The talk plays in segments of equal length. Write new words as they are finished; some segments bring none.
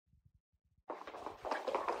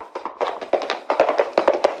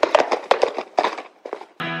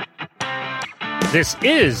This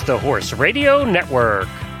is the Horse Radio Network.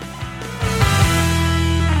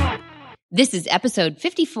 This is episode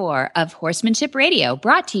 54 of Horsemanship Radio,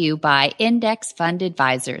 brought to you by Index Fund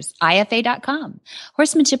Advisors, IFA.com.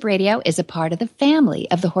 Horsemanship Radio is a part of the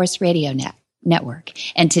family of the Horse Radio Network.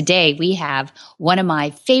 And today we have one of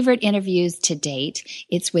my favorite interviews to date.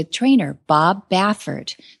 It's with trainer Bob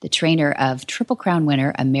Baffert, the trainer of Triple Crown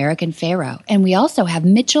winner American Pharoah. And we also have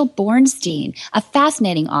Mitchell Bornstein, a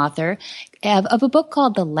fascinating author of a book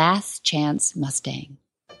called The Last Chance Mustang.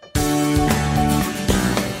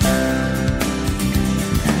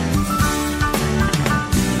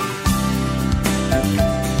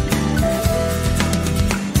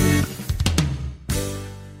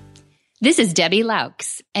 This is Debbie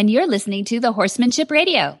Laux, and you're listening to the Horsemanship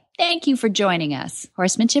Radio. Thank you for joining us.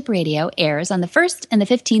 Horsemanship Radio airs on the 1st and the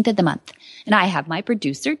 15th of the month. And I have my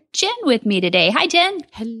producer, Jen, with me today. Hi, Jen.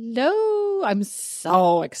 Hello. I'm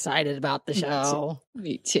so excited about the show.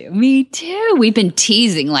 Me too. Me too. We've been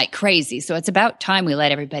teasing like crazy, so it's about time we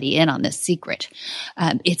let everybody in on this secret.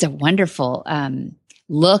 It's a wonderful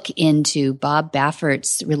look into Bob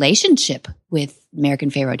Baffert's relationship with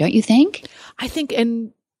American Pharoah, don't you think? I think,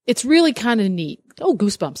 and it's really kind of neat. Oh,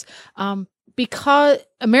 goosebumps. Because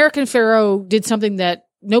American Pharoah did something that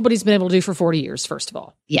nobody's been able to do for 40 years, first of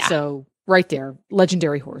all. Yeah. So right there,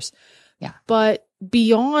 legendary horse. Yeah. But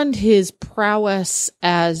beyond his prowess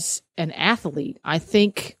as an athlete, I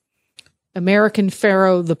think American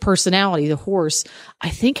Pharoah, the personality, the horse, I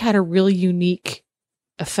think had a really unique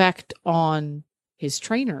effect on his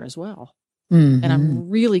trainer as well. Mm-hmm. And I'm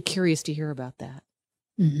really curious to hear about that.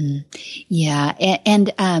 Mm-hmm. Yeah.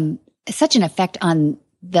 And such an effect on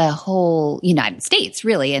the whole United States,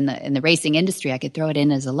 really, in the racing industry. I could throw it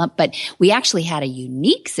in as a lump, but we actually had a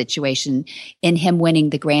unique situation in him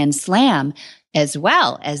winning the Grand Slam as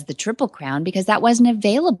well as the Triple Crown, because that wasn't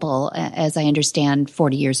available, as I understand,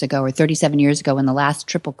 40 years ago or 37 years ago when the last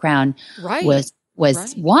Triple Crown was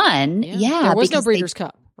won. Yeah. There was no Breeders'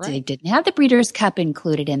 Cup. Right. They didn't have the Breeders' Cup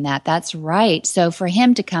included in that. That's right. So for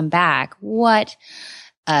him to come back, what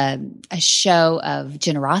a show of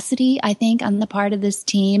generosity, I think, on the part of this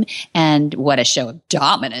team, and what a show of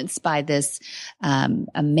dominance by this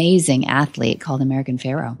amazing athlete called American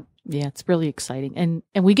Pharoah. Yeah, it's really exciting,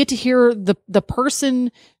 and we get to hear the person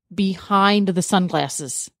behind the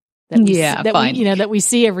sunglasses. That we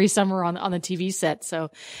see every summer on the TV set.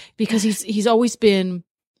 So, because he's always been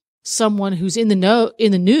someone who's in the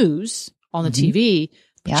news on the TV,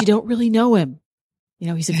 but you don't really know him.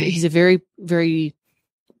 He's a very, very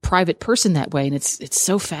private person that way. And it's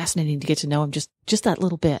so fascinating to get to know him just that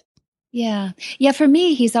little bit. Yeah. Yeah. For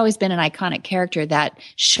me, he's always been an iconic character, that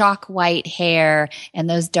shock white hair and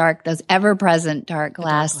those ever present dark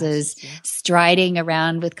glasses, striding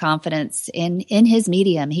around with confidence in his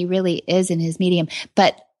medium. He really is in his medium,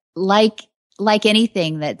 but like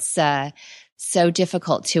anything that's, so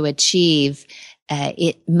difficult to achieve,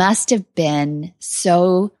 it must have been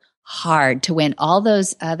so hard to win all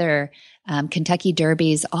those other Kentucky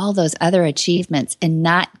Derbies, all those other achievements, and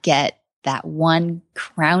not get that one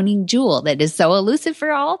crowning jewel that is so elusive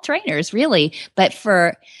for all trainers, really. But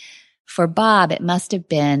for Bob, it must have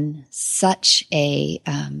been such a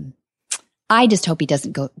I just hope he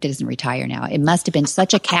doesn't retire now. It must have been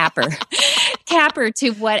such a capper to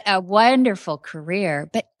what a wonderful career.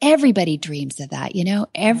 But everybody dreams of that,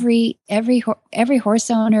 Every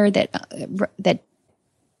horse owner that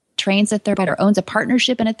trains a thoroughbred or owns a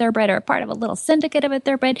partnership in a thoroughbred or a part of a little syndicate of a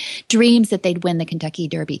thoroughbred dreams that they'd win the Kentucky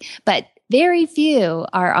Derby. But very few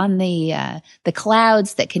are on the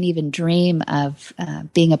clouds that can even dream of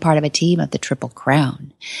being a part of a team of the Triple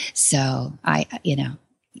Crown. So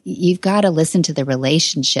you've got to listen to the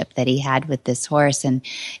relationship that he had with this horse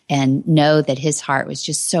and know that his heart was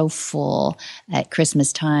just so full at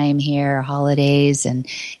Christmas time here, holidays, and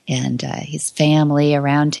his family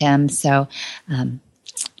around him. So,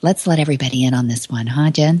 let's let everybody in on this one,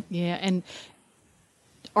 huh, Jen? Yeah. And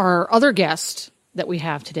our other guest that we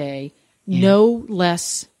have today, no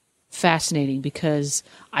less fascinating, because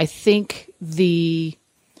I think the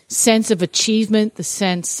sense of achievement, the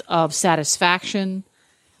sense of satisfaction,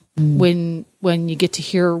 when you get to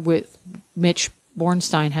hear what Mitch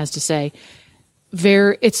Bornstein has to say,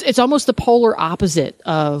 it's almost the polar opposite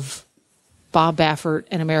of Bob Baffert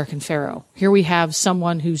and American Pharoah. Here we have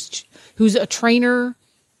someone who's a trainer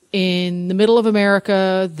in the middle of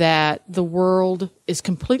America that the world is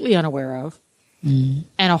completely unaware of, and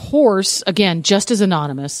a horse, again, just as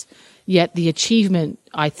anonymous, yet the achievement,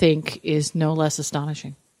 I think, is no less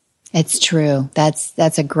astonishing. It's true.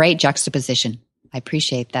 That's a great juxtaposition. I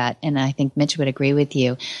appreciate that. And I think Mitch would agree with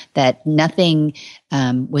you that nothing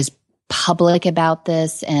was public about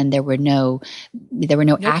this, and there were no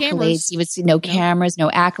accolades. Cameras. He was no cameras, no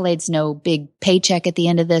accolades, no big paycheck at the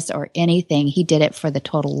end of this or anything. He did it for the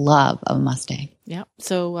total love of a Mustang. Yeah.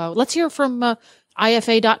 So let's hear from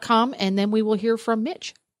IFA.com, and then we will hear from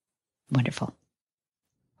Mitch. Wonderful.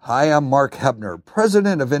 Hi, I'm Mark Hebner,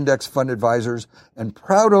 president of Index Fund Advisors and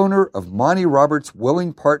proud owner of Monty Roberts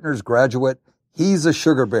Willing Partners graduate. He's a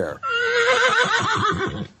sugar bear.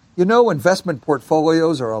 You know, investment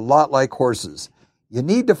portfolios are a lot like horses. You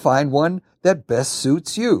need to find one that best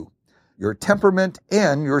suits you, your temperament,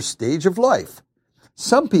 and your stage of life.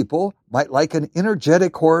 Some people might like an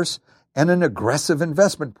energetic horse and an aggressive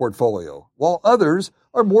investment portfolio, while others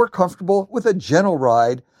are more comfortable with a gentle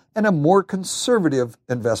ride and a more conservative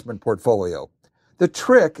investment portfolio. The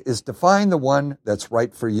trick is to find the one that's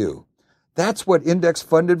right for you. That's what Index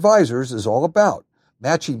Fund Advisors is all about,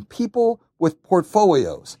 matching people with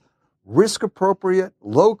portfolios, risk-appropriate,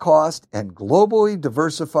 low-cost, and globally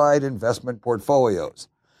diversified investment portfolios.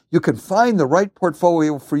 You can find the right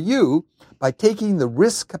portfolio for you by taking the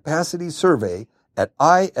Risk Capacity Survey at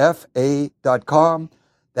IFA.com.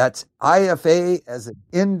 That's IFA as an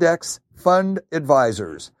Index Fund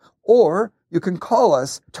Advisors. Or you can call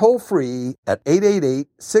us toll-free at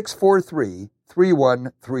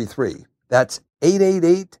 888-643-3133. That's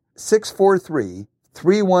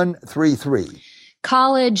 888-643-3133.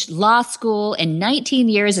 College, law school, and 19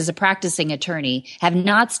 years as a practicing attorney have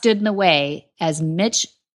not stood in the way as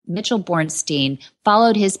Mitchell Bornstein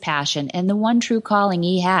followed his passion and the one true calling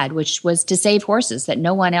he had, which was to save horses that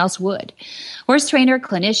no one else would. Horse trainer,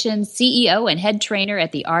 clinician, CEO, and head trainer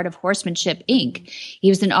at the Art of Horsemanship, Inc.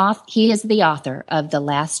 He is the author of The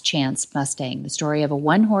Last Chance Mustang, the story of a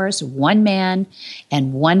one horse, one man,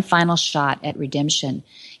 and one final shot at redemption.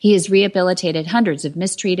 He has rehabilitated hundreds of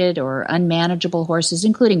mistreated or unmanageable horses,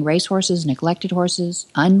 including racehorses, neglected horses,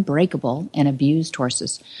 unbreakable, and abused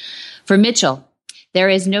horses. For Mitchell, there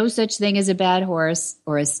is no such thing as a bad horse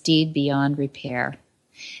or a steed beyond repair.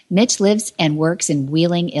 Mitch lives and works in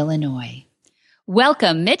Wheeling, Illinois.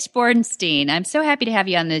 Welcome, Mitch Bornstein. I'm so happy to have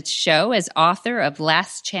you on the show as author of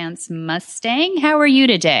Last Chance Mustang. How are you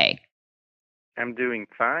today? I'm doing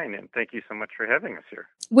fine, and thank you so much for having us here.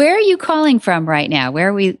 Where are you calling from right now? Where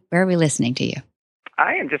are we listening to you?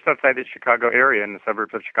 I am just outside the Chicago area in the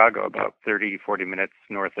suburbs of Chicago, about 40 minutes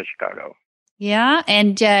north of Chicago. Yeah,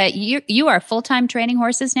 and you are full-time training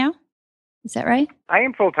horses now? Is that right? I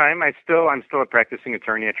am full-time. I'm still a practicing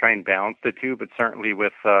attorney. I try and balance the two, but certainly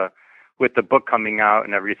with the book coming out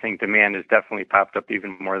and everything, demand has definitely popped up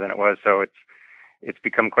even more than it was. So it's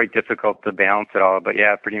become quite difficult to balance it all. But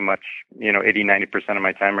yeah, pretty much, 80-90% of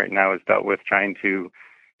my time right now is dealt with trying to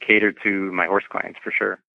cater to my horse clients for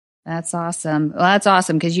sure. That's awesome. Well, that's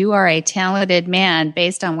awesome because you are a talented man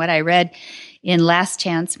based on what I read in Last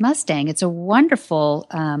Chance Mustang. It's a wonderful,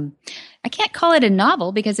 I can't call it a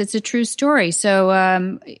novel because it's a true story. So,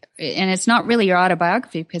 and it's not really your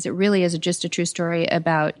autobiography because it really is just a true story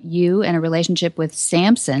about you and a relationship with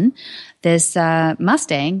Samson, this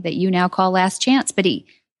Mustang that you now call Last Chance. Can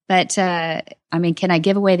I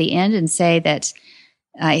give away the end and say that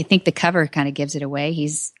I think the cover kind of gives it away.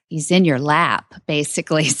 He's in your lap,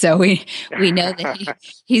 basically. So we know that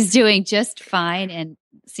he's doing just fine and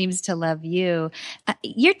seems to love you.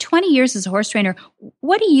 You're 20 years as a horse trainer.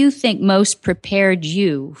 What do you think most prepared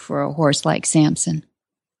you for a horse like Samson?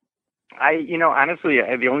 Honestly,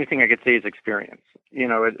 the only thing I could say is experience.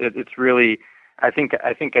 It's really, I think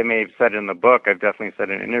I may have said it in the book. I've definitely said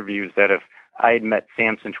in interviews that if I had met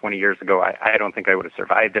Samson 20 years ago, I don't think I would have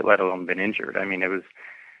survived it, let alone been injured. I mean,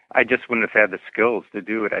 I just wouldn't have had the skills to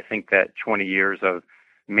do it. I think that 20 years of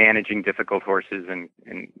managing difficult horses and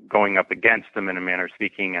going up against them in a manner of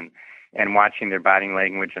speaking and watching their body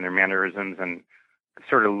language and their mannerisms and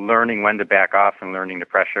sort of learning when to back off and learning the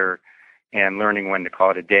pressure and learning when to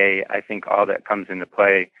call it a day. I think all that comes into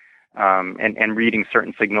play. And reading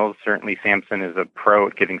certain signals. Certainly Samson is a pro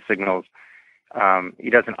at giving signals. He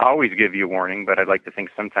doesn't always give you a warning, but I'd like to think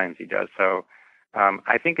sometimes he does. So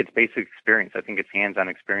I think it's basic experience. I think it's hands-on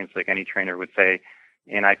experience like any trainer would say.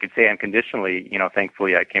 And I could say unconditionally,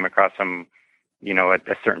 thankfully I came across him, at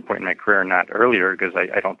a certain point in my career, not earlier, because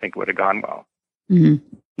I don't think it would have gone well. Mm-hmm.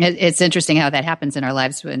 It's interesting how that happens in our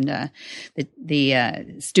lives when the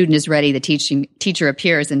student is ready, the teacher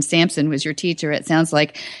appears, and Samson was your teacher. It sounds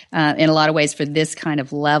like in a lot of ways for this kind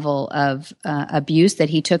of level of abuse that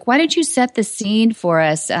he took. Why don't you set the scene for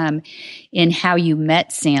us in how you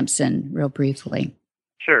met Samson real briefly?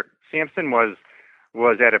 Sure. Samson was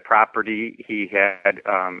at a property. He had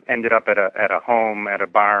ended up at a home, at a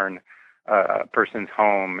barn, a person's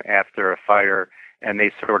home after a fire. and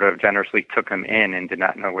they sort of generously took him in and did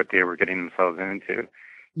not know what they were getting themselves into.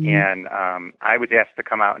 And I was asked to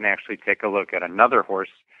come out and actually take a look at another horse.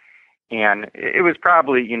 And it was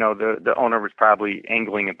probably, the owner was probably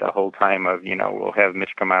angling it the whole time of, we'll have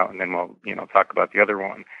Mitch come out and then we'll, talk about the other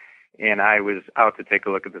one. And I was out to take a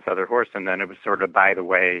look at this other horse. And then it was sort of, by the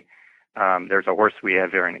way, there's a horse we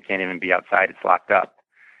have here and it can't even be outside. It's locked up.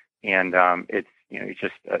 And it's,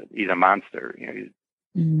 he's a monster. He's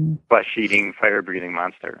flesh-eating, fire-breathing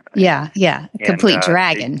monster. Yeah. Complete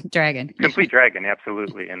dragon. Complete dragon,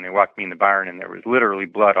 absolutely. And they walked me in the barn, and there was literally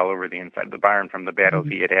blood all over the inside of the barn from the battles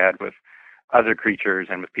he had with other creatures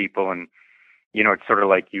and with people. And, it's sort of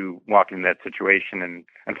like you walk into that situation. And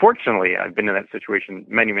unfortunately, I've been in that situation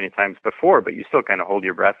many, many times before, but you still kind of hold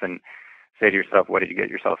your breath and say to yourself, what did you get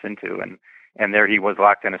yourself into? And there he was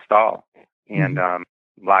locked in a stall and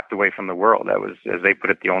locked away from the world. That was, as they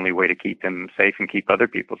put it, the only way to keep him safe and keep other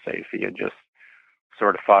people safe. He had just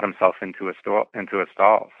sort of fought himself into a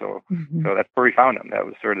stall. So that's where we found him. That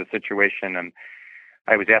was sort of the situation. And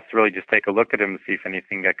I was asked to really just take a look at him and see if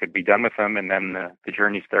anything that could be done with him. And then the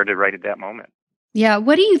journey started right at that moment. Yeah.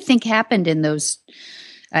 What do you think happened in those?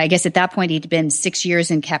 I guess at that point he'd been 6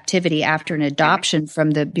 years in captivity after an adoption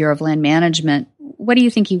from the Bureau of Land Management. What do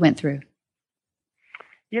you think he went through?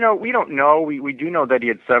 We don't know. We do know that he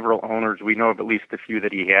had several owners. We know of at least a few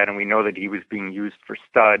that he had, and we know that he was being used for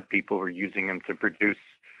stud. People were using him to produce,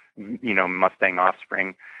 Mustang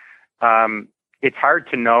offspring. It's hard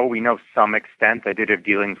to know. We know some extent. I did have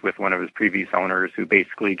dealings with one of his previous owners who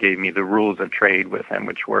basically gave me the rules of trade with him,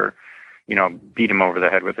 which were, beat him over the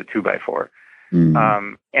head with a 2x4.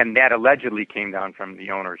 And that allegedly came down from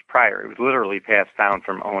the owners prior. It was literally passed down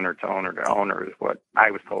from owner to owner to owner is what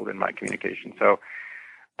I was told in my communication. So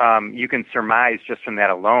you can surmise just from that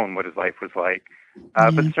alone what his life was like.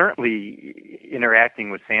 But certainly interacting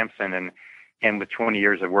with Samson and with 20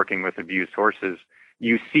 years of working with abused horses,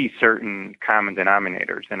 you see certain common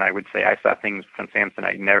denominators. And I would say I saw things from Samson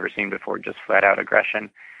I'd never seen before, just flat out aggression,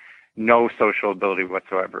 no social ability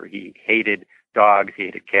whatsoever. He hated dogs, he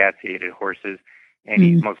hated cats, he hated horses, and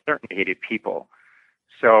he most certainly hated people.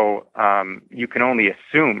 So you can only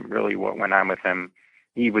assume really what went on with him.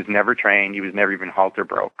 He was never trained. He was never even halter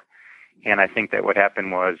broke. And I think that what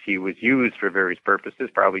happened was he was used for various purposes,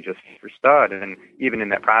 probably just for stud. And even in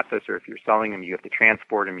that process, or if you're selling him, you have to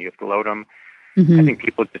transport him, you have to load him. I think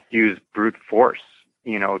people just use brute force,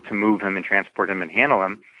 to move him and transport him and handle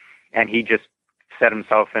him. And he just set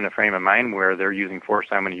himself in a frame of mind where they're using force.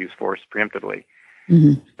 I'm going to use force preemptively.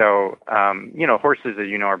 So, horses, as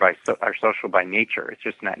you know, are social by nature. It's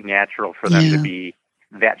just not natural for them to be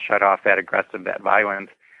that shut off, that aggressive, that violent.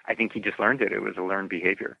 I think he just learned it. It was a learned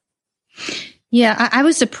behavior. Yeah, I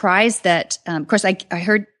was surprised that, of course,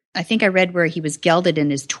 I think I read where he was gelded in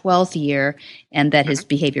his 12th year and that his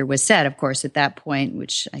behavior was set, of course, at that point,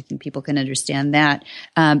 which I think people can understand that.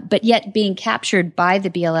 But yet being captured by the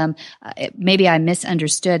BLM, maybe I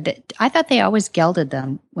misunderstood that. I thought they always gelded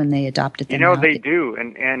them when they adopted them. They do.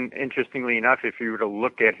 And interestingly enough, if you were to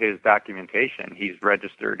look at his documentation, he's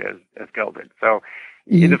registered as gelded. So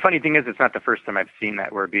the funny thing is, it's not the first time I've seen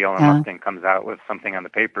that where BLM Mustang comes out with something on the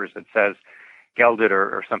papers that says gelded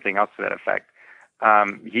or something else to that effect.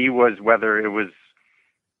 He was, whether it was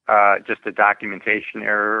just a documentation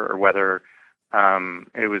error or whether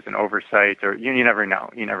it was an oversight, or you never know.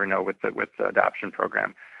 You never know with the adoption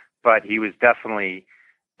program. But he was definitely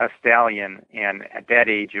a stallion, and at that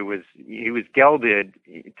age, he was gelded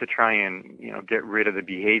to try and get rid of the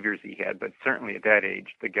behaviors he had. But certainly at that age,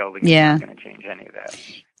 the gelding is not going to change any of that.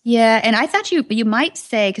 Yeah, and I thought you might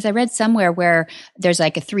say, because I read somewhere where there's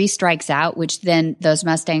like a 3 strikes out, which then those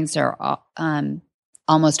Mustangs are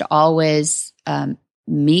almost always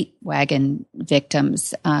meat wagon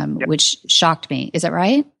victims, which shocked me. Is that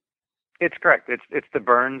right? It's correct. It's the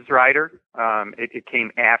Burns rider. It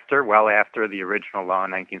came well after the original law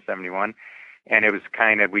in 1971, and it was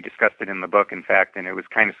kind of, we discussed it in the book, in fact, and it was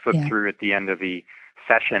kind of slipped through at the end of the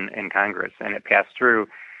session in Congress, and it passed through.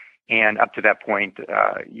 And up to that point,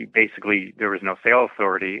 there was no sale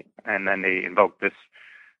authority, and then they invoked this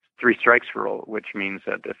 3 strikes rule, which means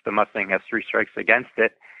that if the Mustang has 3 strikes against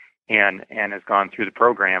it and has gone through the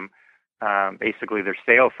program, basically there's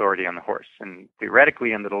sale authority on the horse. And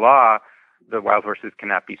theoretically, under the law, the wild horses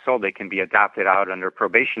cannot be sold. They can be adopted out under a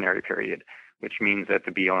probationary period, which means that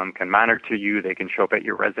the BLM can monitor you. They can show up at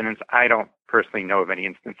your residence. I don't personally know of any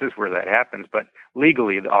instances where that happens, but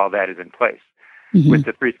legally all that is in place. With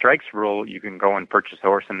the 3 strikes rule, you can go and purchase a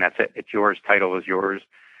horse, and that's it. It's yours. Title is yours.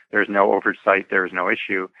 There's no oversight. There's no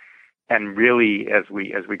issue. And really, as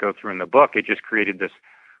we go through in the book, it just created this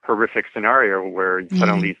horrific scenario where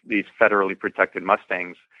suddenly these federally protected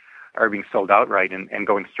Mustangs are being sold outright and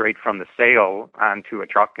going straight from the sale onto a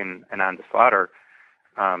truck and on to slaughter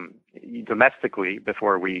domestically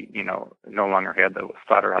before we, no longer had the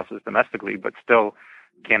slaughterhouses domestically, but still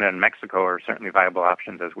Canada and Mexico are certainly viable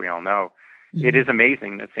options, as we all know. Mm-hmm. It is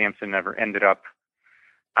amazing that Samson never ended up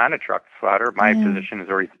on a truck slaughter. My position has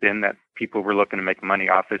always been that people were looking to make money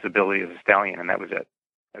off his ability as a stallion, and that was it.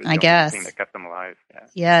 That was I guess. The thing that kept them alive. Yeah.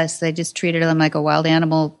 Yes, they just treated him like a wild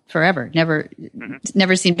animal forever. Never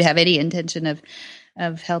seemed to have any intention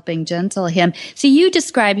of helping gentle him. So you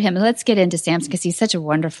describe him. Let's get into Samson because he's such a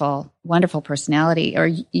wonderful, wonderful personality. Or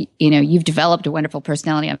you've developed a wonderful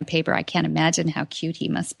personality on paper. I can't imagine how cute he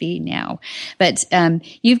must be now. But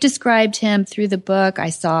you've described him through the book. I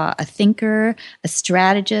saw a thinker, a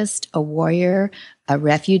strategist, a warrior, a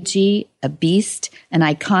refugee, a beast, an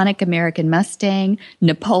iconic American Mustang,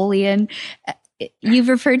 Napoleon. You've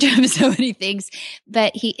referred to him as so many things,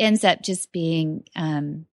 but he ends up just being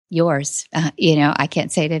yours. I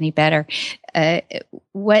can't say it any better.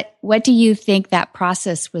 What do you think that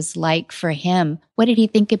process was like for him? What did he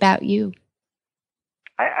think about you?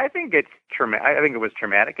 I think it's traumatic. I think it was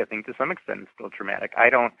traumatic. I think to some extent it's still traumatic. I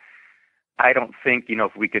don't think,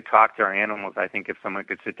 if we could talk to our animals, I think if someone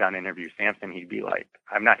could sit down and interview Samson, he'd be like,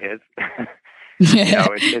 I'm not his.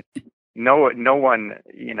 It's no one,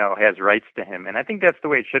 has rights to him. And I think that's the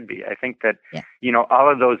way it should be. I think that,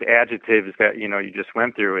 all of those adjectives that, you just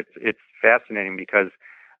went through, it's fascinating because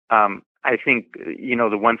I think,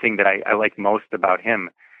 the one thing that I like most about him,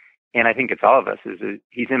 and I think it's all of us, is that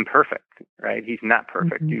he's imperfect, right? He's not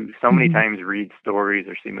perfect. Mm-hmm. You so many times read stories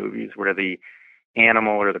or see movies where the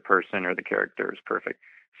animal or the person or the character is perfect.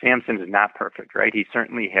 Samson is not perfect, right? He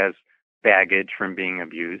certainly has baggage from being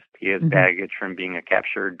abused. He has baggage from being a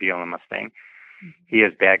captured BLM Mustang. He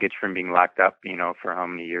has baggage from being locked up, for how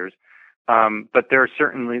many years. But there are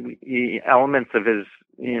certainly elements of his,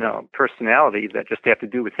 personality that just have to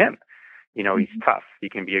do with him. He's tough. He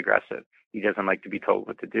can be aggressive. He doesn't like to be told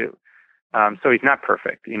what to do. So he's not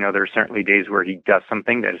perfect. There are certainly days where he does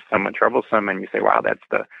something that is somewhat troublesome and you say, wow, that's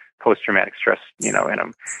the post-traumatic stress, in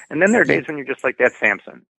him. And then there are days when you're just like, that's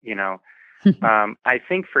Samson, I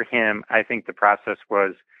think for him, the process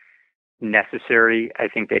was necessary. I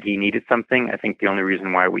think that he needed something. I think the only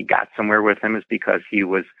reason why we got somewhere with him is because he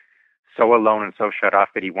was so alone and so shut off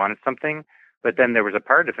that he wanted something. But then there was a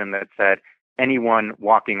part of him that said, anyone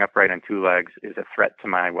walking upright on two legs is a threat to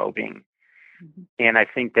my well-being. Mm-hmm. And I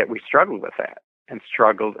think that we struggled with that and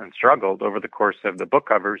struggled over the course of the book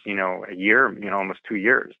covers, a year, almost 2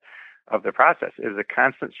 years of the process. It was a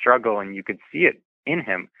constant struggle, and you could see it in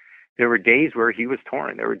him. There were days where he was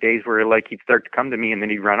torn. There were days where he'd start to come to me and then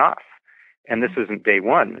he'd run off. And this isn't day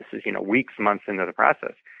one. This is, weeks, months into the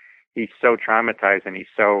process. He's so traumatized and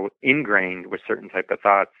he's so ingrained with certain type of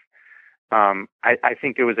thoughts. I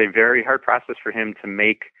think it was a very hard process for him to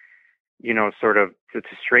make, sort of to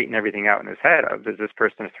straighten everything out in his head of, is this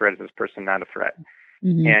person a threat? Is this person not a threat?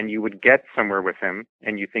 Mm-hmm. And you would get somewhere with him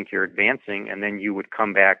and you think you're advancing, and then you would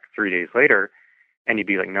come back 3 days later and you'd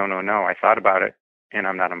be like, no, I thought about it and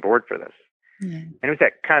I'm not on board for this. Mm-hmm. And it was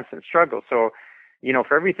that constant struggle. So,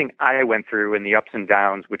 for everything I went through and the ups and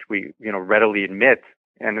downs, which we, readily admit,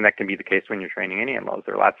 and that can be the case when you're training any animals,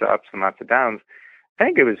 there are lots of ups and lots of downs. I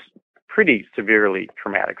think it was pretty severely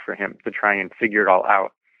traumatic for him to try and figure it all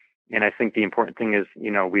out. And I think the important thing is,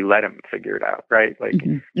 we let him figure it out, right? Like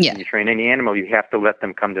when you train any animal, you have to let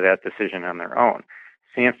them come to that decision on their own.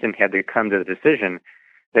 Samson had to come to the decision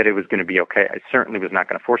that it was going to be okay. I certainly was not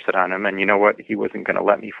going to force it on him. And you know what? He wasn't going to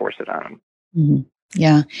let me force it on him. Mm-hmm.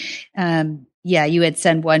 Yeah. You had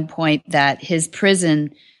said one point that his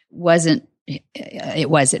prison it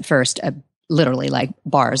was at first literally like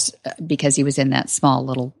bars because he was in that small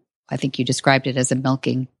little, I think you described it as a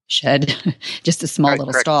milking shed, just a small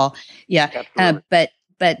little stall. Yeah. But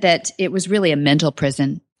that it was really a mental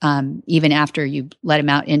prison. Even after you let him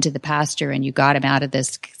out into the pasture and you got him out of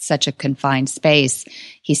such a confined space,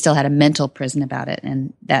 he still had a mental prison about it.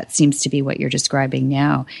 And that seems to be what you're describing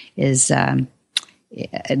now is,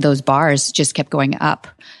 those bars just kept going up,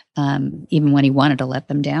 even when he wanted to let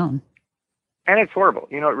them down. And it's horrible.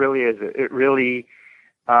 It really is. It really,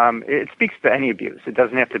 it speaks to any abuse. It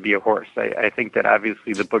doesn't have to be a horse. I think that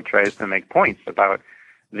obviously the book tries to make points about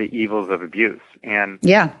the evils of abuse. And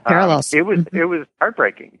parallels. It was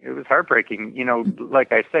heartbreaking. It was heartbreaking.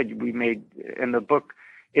 Like I said, we made in the book,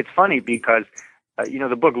 it's funny because,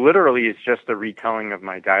 the book literally is just a retelling of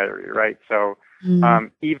my diary, right? So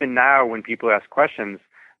even now when people ask questions,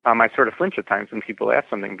 I sort of flinch at times when people ask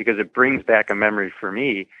something because it brings back a memory for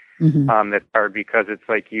me. That's hard because it's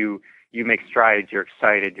like you you make strides, you're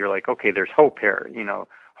excited, you're like, okay, there's hope here,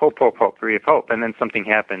 hope, hope, hope, we have hope. And then something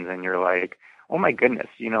happens and you're like, oh my goodness,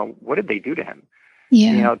 what did they do to him?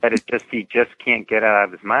 Yeah. That he just can't get out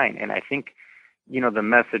of his mind. And I think, the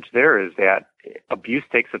message there is that abuse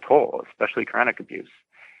takes a toll, especially chronic abuse.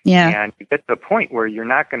 Yeah. And you get to the point where you're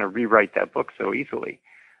not going to rewrite that book so easily.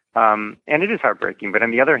 And it is heartbreaking. But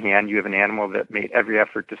on the other hand, you have an animal that made every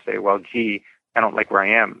effort to say, well, gee, I don't like where I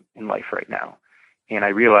am in life right now. And I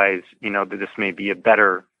realize, that this may be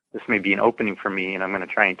an opening for me, and I'm going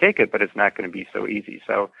to try and take it, but it's not going to be so easy.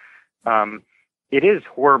 So it is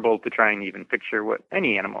horrible to try and even picture what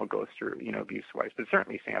any animal goes through, abuse-wise. But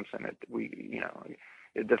certainly Samson,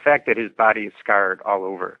 the fact that his body is scarred all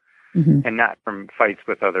over, and not from fights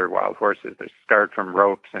with other wild horses. They're scarred from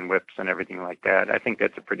ropes and whips and everything like that. I think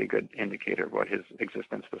that's a pretty good indicator of what his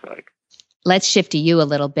existence was like. Let's shift to you a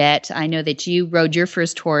little bit. I know that you rode your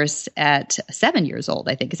first horse at 7 years old,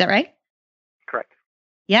 I think. Is that right? Correct.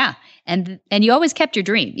 Yeah. And you always kept your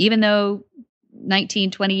dream, even though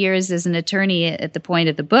 19, 20 years as an attorney at the point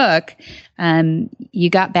of the book, you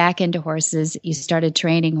got back into horses. You started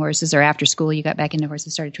training horses, or after school, you got back into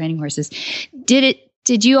horses, started training horses.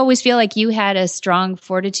 Did you always feel like you had a strong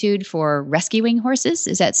fortitude for rescuing horses?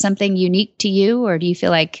 Is that something unique to you, or do you feel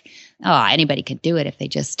like, anybody could do it if they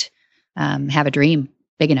just have a dream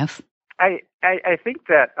big enough? I think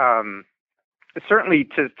that certainly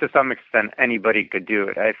to some extent anybody could do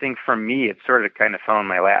it. I think for me, it sort of kind of fell in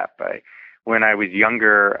my lap. When I was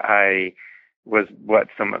younger, I was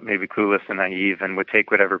somewhat maybe clueless and naive, and would take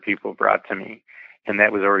whatever people brought to me. And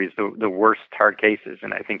that was always the worst hard cases.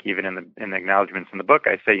 And I think even in the acknowledgments in the book,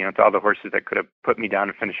 I say, to all the horses that could have put me down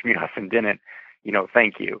and finished me off and didn't,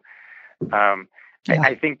 thank you.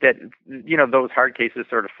 I think that, those hard cases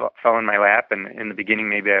sort of fell in my lap. And in the beginning,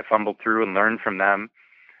 maybe I fumbled through and learned from them.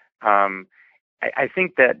 I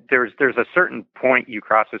think that there's a certain point you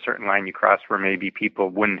cross, a certain line you cross, where maybe people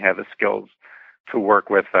wouldn't have the skills to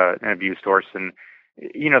work with an abused horse. And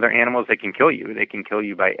they're animals that can kill you. They can kill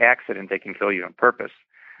you by accident. They can kill you on purpose.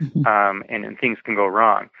 And things can go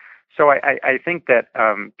wrong. So I think that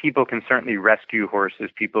people can certainly rescue horses.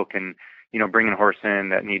 People can, bring a horse in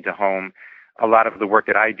that needs a home. A lot of the work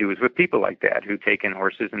that I do is with people like that who take in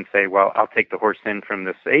horses and say, well, I'll take the horse in from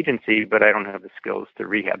this agency, but I don't have the skills to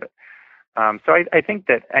rehab it. So I think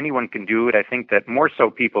that anyone can do it. I think that more so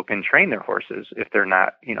people can train their horses if they're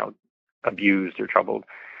not, abused or troubled.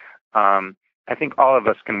 I think all of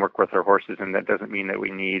us can work with our horses, and that doesn't mean that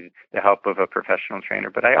we need the help of a professional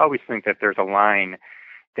trainer. But I always think that there's a line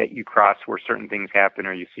that you cross where certain things happen,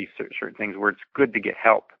 or you see certain things where it's good to get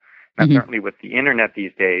help. Now, certainly with the internet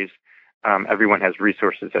these days, everyone has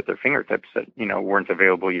resources at their fingertips that, weren't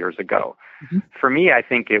available years ago. For me, I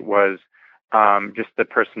think it was just the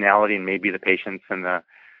personality and maybe the patience and the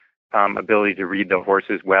ability to read the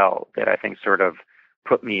horses well that I think sort of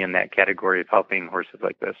put me in that category of helping horses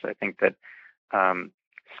like this. I think that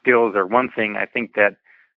skills are one thing. I think that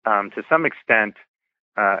to some extent,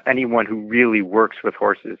 anyone who really works with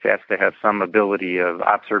horses has to have some ability of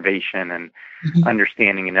observation and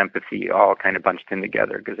understanding and empathy all kind of bunched in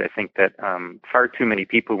together. Because I think that far too many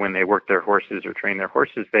people, when they work their horses or train their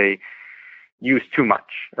horses, they use too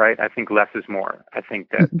much, right? I think less is more. I think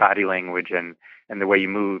that body language and the way you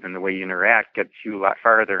move and the way you interact gets you a lot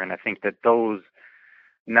farther. And I think that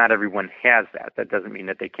not everyone has that. That doesn't mean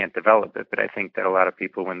that they can't develop it, but I think that a lot of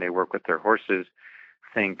people, when they work with their horses,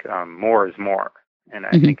 think more is more. And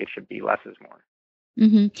I think it should be less is more.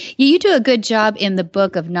 You do a good job in the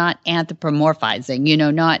book of not anthropomorphizing,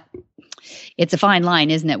 it's a fine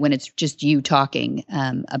line, isn't it, when it's just you talking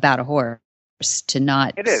about a horse, to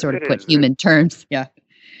not put human terms. Yeah.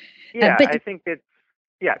 Yeah, I think it's,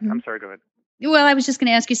 I'm sorry, go ahead. Well, I was just going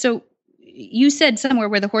to ask you, so you said somewhere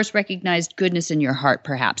where the horse recognized goodness in your heart,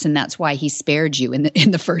 perhaps, and that's why he spared you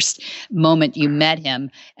in the first moment you met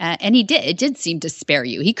him. And he did. It did seem to spare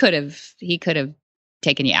you. He could have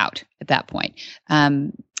taken you out at that point.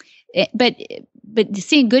 But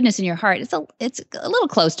seeing goodness in your heart, it's a little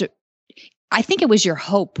close to. I think it was your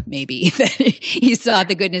hope, maybe, that he saw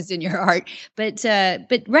the goodness in your heart. But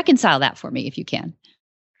reconcile that for me if you can.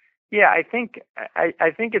 Yeah, I think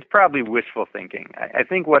it's probably wishful thinking. I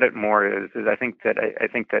think what it more is I think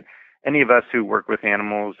that any of us who work with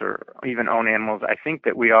animals or even own animals, I think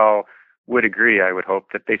that we all would agree, I would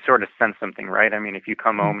hope, that they sort of sense something, right? I mean, if you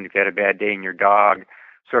come home and you've had a bad day and your dog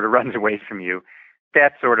sort of runs away from you,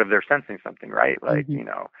 that's sort of they're sensing something, right? Like,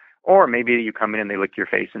 or maybe you come in and they lick your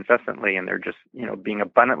face incessantly and they're just, being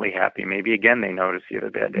abundantly happy. Maybe again, they notice you have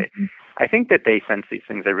a bad day. I think that they sense these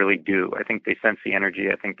things. I really do. I think they sense the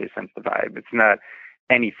energy. I think they sense the vibe. It's not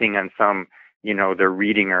anything on some they're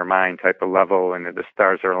reading our mind type of level, and the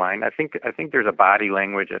stars are aligned. I think there's a body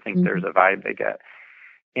language. I think there's a vibe they get.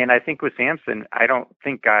 And I think with Samson, I don't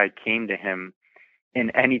think God came to him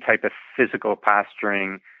in any type of physical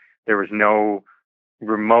posturing. There was no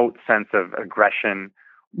remote sense of aggression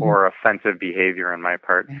or offensive behavior on my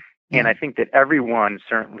part. And I think that everyone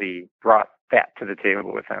certainly brought that to the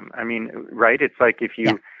table with him. I mean, right? It's like if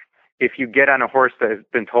you get on a horse that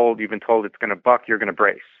you've been told it's going to buck, you're going to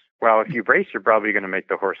brace. Well, if you brace, you're probably going to make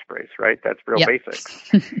the horse brace, right? That's real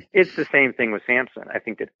basics. It's the same thing with Samson. I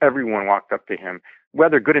think that everyone walked up to him,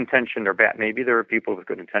 whether good intentioned or bad. Maybe there were people with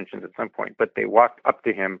good intentions at some point, but they walked up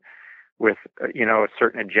to him with, a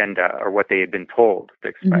certain agenda or what they had been told to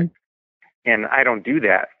expect. And I don't do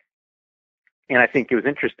that. And I think it was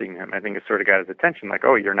interesting to him. I think it sort of got his attention, like,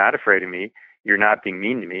 oh, you're not afraid of me. You're not being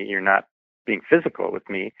mean to me. You're not being physical with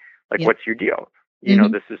me. Like, what's your deal?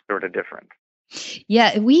 This is sort of different.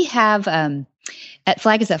 Yeah, we have at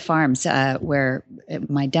Flagstaff Farms, where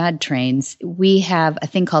my dad trains, we have a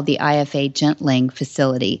thing called the IFA Gentling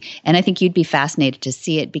facility. And I think you'd be fascinated to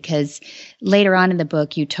see it because later on in the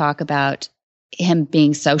book, you talk about him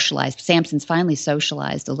being socialized. Samson's finally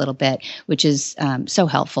socialized a little bit, which is so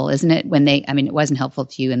helpful, isn't it? It wasn't helpful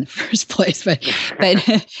to you in the first place, but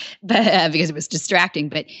because it was distracting.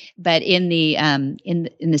 But in the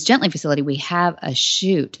in this Gentling facility, we have a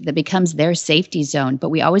chute that becomes their safety zone, but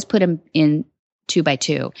we always put him in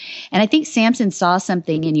 2x2. And I think Samson saw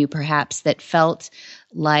something in you, perhaps, that felt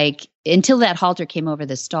like, until that halter came over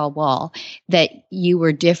the stall wall, that you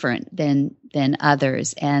were different than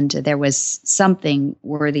others, and there was something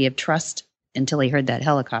worthy of trust until he heard that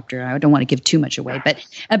helicopter. I don't want to give too much away, but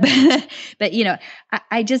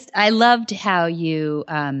I loved how you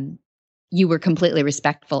were completely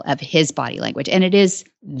respectful of his body language, and it is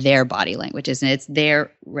their body language, isn't it? It's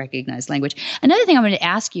their recognized language. Another thing I wanted to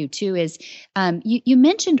ask you too is, you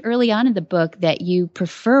mentioned early on in the book that you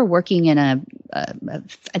prefer working in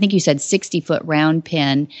I think you said 60-foot round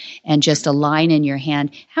pin and just a line in your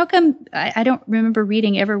hand. How come? I don't remember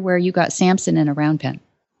reading ever where you got Samson in a round pin.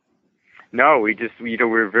 No, we just,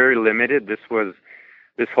 we're very limited.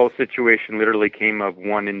 This whole situation literally came of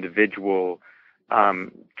one individual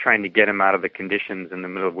trying to get him out of the conditions in the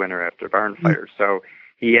middle of winter after barn fire. So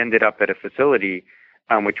he ended up at a facility,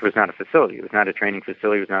 which was not a facility. It was not a training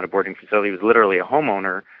facility. It was not a boarding facility. It was literally a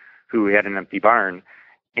homeowner who had an empty barn,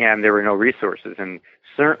 and there were no resources. And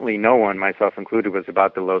certainly no one, myself included, was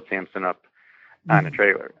about to load Samson up on a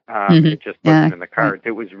trailer. It just wasn't in the cards.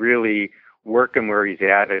 It was really working where he's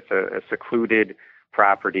at. It's a secluded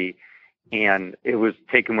property. And it was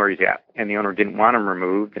taken where he's at. And the owner didn't want him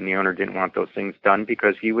removed, and the owner didn't want those things done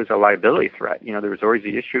because he was a liability threat. There was always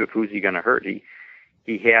the issue of who's he going to hurt. He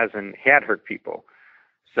has and had hurt people.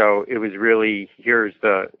 So it was really, here's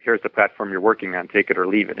the platform you're working on, take it or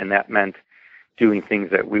leave it. And that meant doing things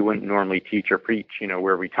that we wouldn't normally teach or preach,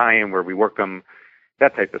 where we tie him, where we work them,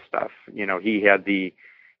 that type of stuff. He had the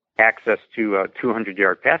access to a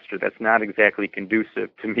 200-yard pasture. That's not exactly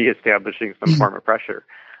conducive to me establishing some form of pressure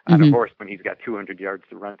on a horse when he's got 200 yards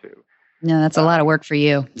to run to. No, that's a lot of work for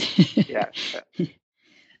you. Yeah.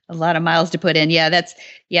 A lot of miles to put in.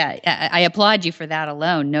 I applaud you for that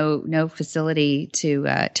alone. No facility to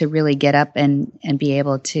really get up and be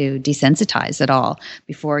able to desensitize at all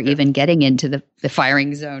before even getting into the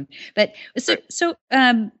firing zone. But so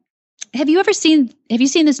have you seen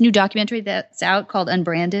this new documentary that's out called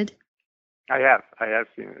Unbranded? I have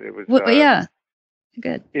seen it. It was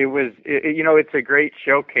good. It was, it's a great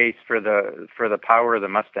showcase for the power of the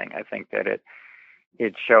Mustang. I think that it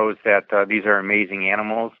shows that these are amazing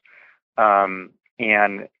animals, and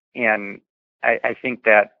I think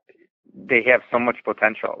that they have so much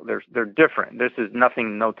potential. They're different. This is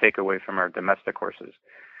no takeaway from our domestic horses,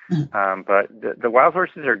 but the wild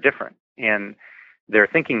horses are different, and their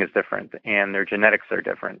thinking is different, and their genetics are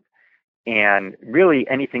different, and really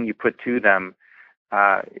anything you put to them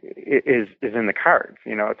is in the cards.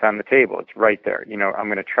 It's on the table. It's right there. I'm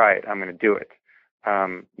going to try it. I'm going to do it.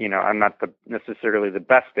 I'm not necessarily the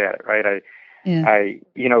best at it, right? It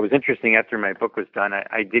was interesting after my book was done,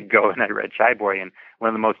 I did go and I read Shy Boy, and one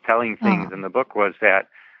of the most telling things in the book was that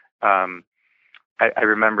I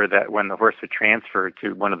remember that when the horse would transfer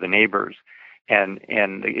to one of the neighbors, and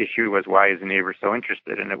the issue was, why is the neighbor so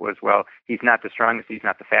interested? And it was, well, he's not the strongest, he's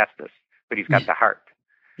not the fastest, but he's got the heart.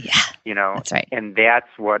 Yeah, that's right. And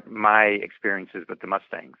that's what my experience is with the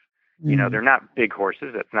Mustangs. They're not big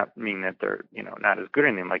horses. That's not mean that they're, not as good or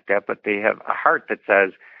anything like that, but they have a heart that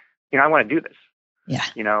says, I want to do this. Yeah.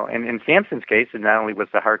 And in Samson's case, it not only was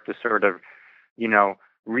the heart to sort of,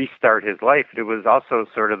 restart his life, it was also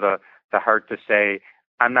sort of the heart to say,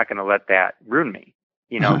 I'm not going to let that ruin me.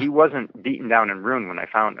 You know, he wasn't beaten down and ruined when I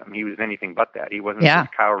found him. He was anything but that. He wasn't this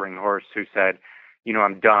cowering horse who said, you know,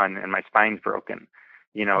 I'm done and my spine's broken.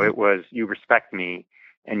 You know, it was, you respect me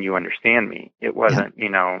and you understand me. It wasn't, you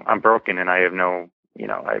know, I'm broken and I have nothing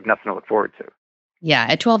to look forward to. Yeah,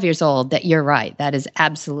 at 12 years old, that you're right. That is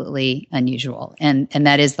absolutely unusual, and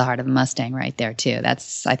that is the heart of a Mustang right there too.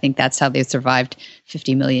 I think that's how they survived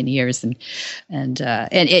 50 million years, and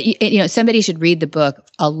you know, somebody should read the book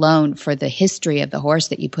alone for the history of the horse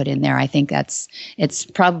that you put in there. I think it's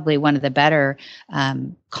probably one of the better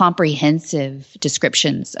comprehensive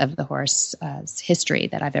descriptions of the horse's history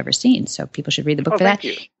that I've ever seen. So people should read the book for that.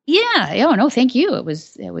 You. Yeah. Oh no, thank you. It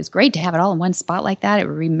was great to have it all in one spot like that. It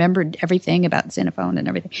remembered everything about Xenophon and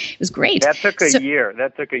everything. It was great. That took a year.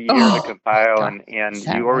 That took a year to compile, and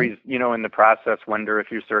you always, you know, in the process wonder if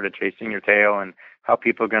you're sort of chasing your tail and how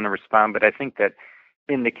people are going to respond. But I think that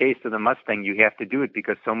in the case of the Mustang, you have to do it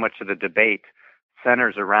because so much of the debate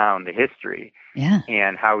centers around the history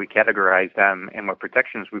and how we categorize them and what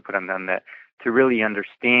protections we put on them, that to really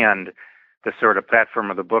understand the sort of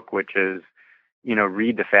platform of the book, which is, you know,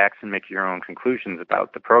 read the facts and make your own conclusions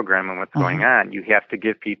about the program and what's going on. You have to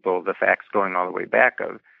give people the facts going all the way back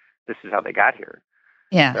of this is how they got here.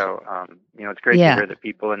 Yeah. So, you know, it's great to hear that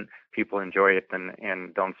people enjoy it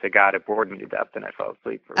and don't say, God, it bored me to death and I fell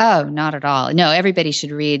asleep. Oh, not at all. No, everybody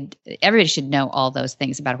should know all those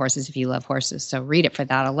things about horses if you love horses. So read it for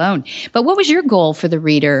that alone. But what was your goal for the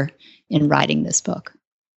reader in writing this book?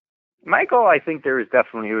 My goal, I think there was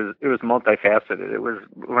definitely, it was multifaceted. It was,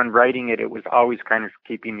 when writing it, it was always kind of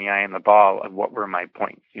keeping the eye on the ball of what were my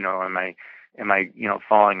points, you know, am I, you know,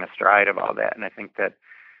 falling astride of all that? And I think that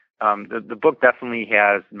the book definitely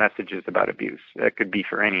has messages about abuse. That could be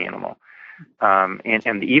for any animal,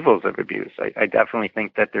 and the evils of abuse. I definitely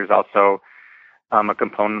think that there's also a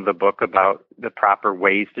component of the book about the proper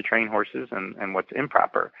ways to train horses and what's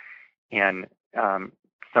improper, and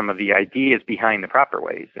some of the ideas behind the proper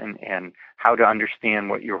ways, and how to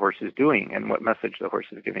understand what your horse is doing and what message the horse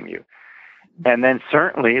is giving you. And then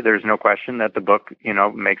certainly there's no question that the book, you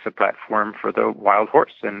know, makes a platform for the wild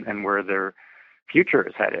horse and where their future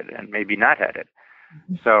is headed and maybe not headed.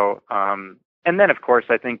 So, and then of course,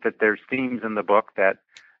 I think that there's themes in the book that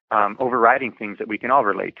overriding things that we can all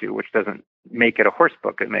relate to, which doesn't make it a horse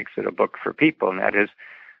book. It makes it a book for people. And that is,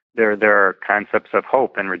 there are concepts of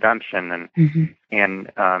hope and redemption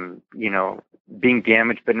and you know, being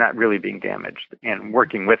damaged, but not really being damaged, and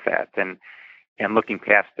working with that and looking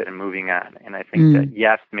past it and moving on. And I think that,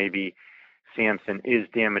 yes, maybe Samson is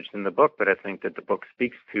damaged in the book, but I think that the book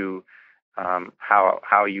speaks to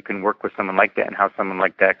how you can work with someone like that and how someone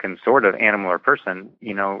like that can sort of, animal or person,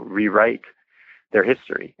 you know, rewrite their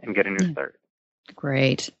history and get a new start.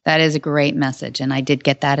 Great. That is a great message. And I did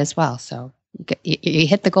get that as well. So you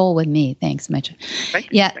hit the goal with me. Thanks, Mitch. Thank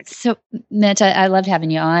you. Yeah. Thank you. So, Mitch, I loved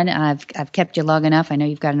having you on. I've kept you long enough. I know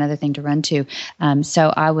you've got another thing to run to.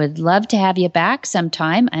 So I would love to have you back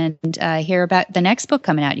sometime and hear about the next book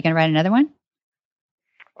coming out. You going to write another one?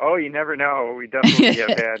 Oh, you never know. We definitely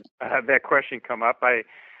have had that question come up.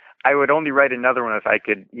 I would only write another one if I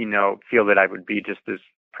could, you know, feel that I would be just as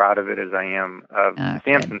proud of it as I am of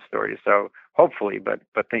Samson's story. So hopefully, but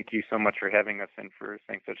thank you so much for having us and for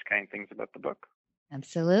saying such kind things about the book.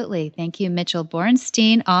 Absolutely. Thank you, Mitchell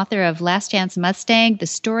Bornstein, author of Last Chance Mustang, the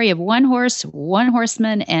story of one horse, one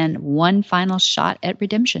horseman, and one final shot at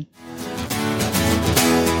redemption.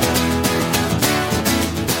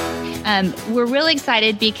 We're really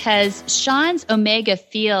excited because Sean's Omega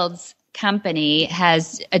Fields company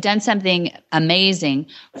has done something amazing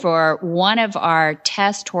for one of our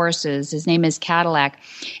test horses. His name is Cadillac.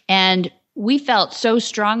 And we felt so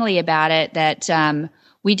strongly about it that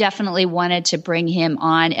we definitely wanted to bring him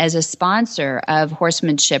on as a sponsor of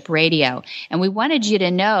Horsemanship Radio. And we wanted you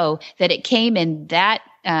to know that it came in that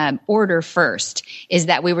order first, is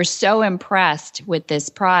that we were so impressed with this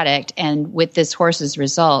product and with this horse's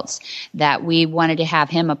results that we wanted to have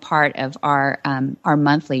him a part of our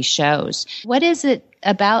monthly shows. What is it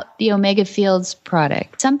about the Omega Fields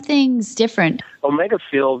product? Something's different. Omega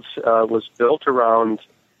Fields was built around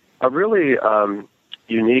a really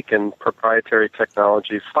unique and proprietary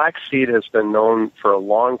technology. Flaxseed has been known for a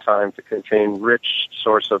long time to contain rich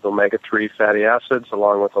source of omega-3 fatty acids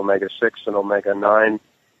along with omega-6 and omega-9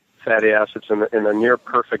 fatty acids in a near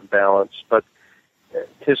perfect balance. But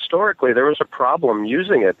historically, there was a problem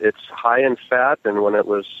using it. It's high in fat, and when it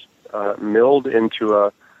was milled into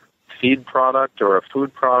a feed product or a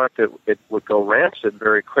food product, it would go rancid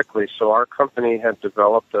very quickly. So our company had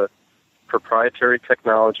developed a proprietary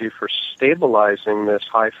technology for stabilizing this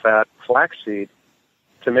high-fat flaxseed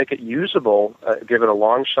to make it usable, give it a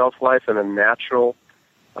long shelf life in a natural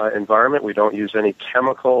environment. We don't use any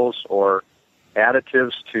chemicals or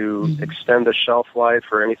additives to extend the shelf life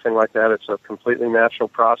or anything like that. It's a completely natural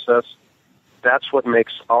process. That's what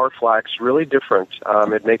makes our flax really different.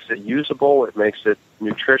 It makes it usable. It makes it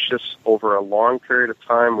nutritious over a long period of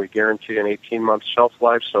time. We guarantee an 18-month shelf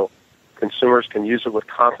life, so consumers can use it with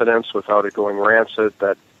confidence without it going rancid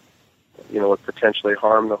that, would potentially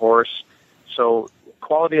harm the horse. So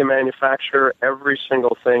quality of manufacture, every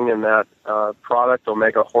single thing in that product,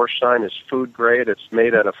 Omega Horse Shine, is food grade. It's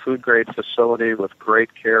made at a food grade facility with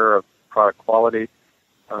great care of product quality.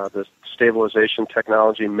 The stabilization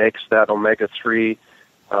technology makes that omega-3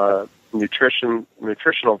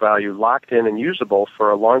 nutritional value locked in and usable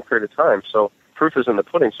for a long period of time. So proof is in the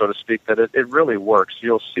pudding, so to speak, that it really works.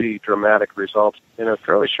 You'll see dramatic results in a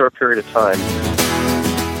fairly short period of time.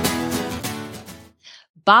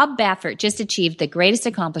 Bob Baffert just achieved the greatest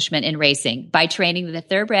accomplishment in racing by training the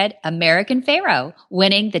thoroughbred American Pharoah,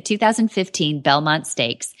 winning the 2015 Belmont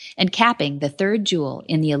Stakes and capping the third jewel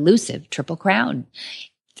in the elusive Triple Crown.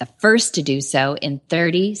 The first to do so in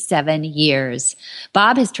 37 years.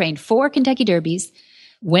 Bob has trained 4 Kentucky Derbies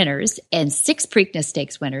winners and 6 Preakness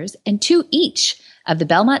Stakes winners and 2 each of the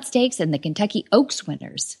Belmont Stakes and the Kentucky Oaks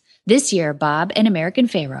winners. This year, Bob and American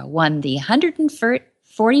Pharoah won the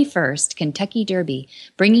 141st Kentucky Derby,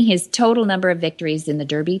 bringing his total number of victories in the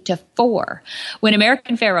Derby to 4. When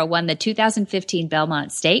American Pharoah won the 2015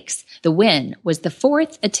 Belmont Stakes, the win was the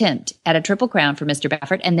 4th attempt at a Triple Crown for Mr.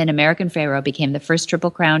 Baffert, and then American Pharoah became the first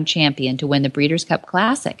Triple Crown champion to win the Breeders' Cup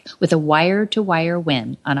Classic with a wire-to-wire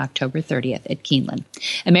win on October 30th at Keeneland.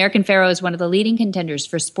 American Pharoah is one of the leading contenders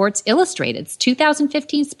for Sports Illustrated's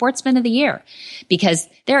 2015 Sportsman of the Year, because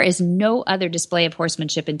there is no other display of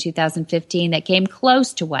horsemanship in 2015 that came close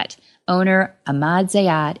to what owner Ahmad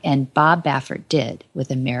Zayat and Bob Baffert did with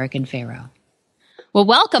American Pharoah. Well,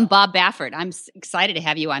 welcome, Bob Baffert. I'm excited to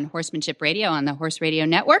have you on Horsemanship Radio on the Horse Radio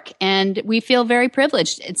Network, and we feel very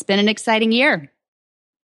privileged. It's been an exciting year.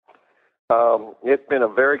 It's been a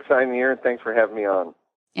very exciting year, and thanks for having me on.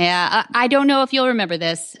 Yeah, I don't know if you'll remember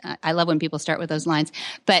this. I love when people start with those lines.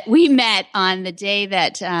 But we met on the day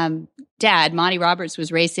that Dad, Monty Roberts,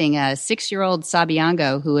 was racing a 6-year-old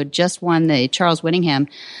Sabiango who had just won the Charles Whittingham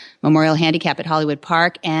Memorial Handicap at Hollywood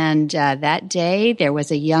Park. And that day, there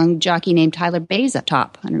was a young jockey named Tyler Bays up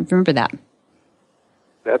top. I don't remember that.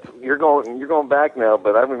 You're going back now,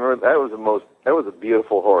 but I remember that was a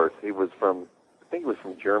beautiful horse. I think he was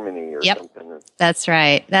from Germany or something. That's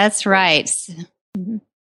right. That's right. Mm-hmm.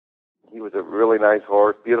 He was a really nice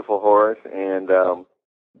horse, beautiful horse, and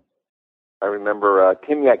I remember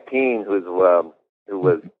Tim Yakteen, who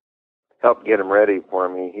was helped get him ready for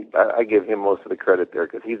me. I give him most of the credit there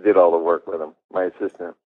because he did all the work with him, my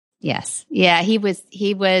assistant. Yes, yeah, he was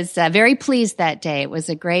very pleased that day. It was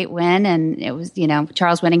a great win, and it was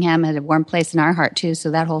Charles Whittingham had a warm place in our heart too.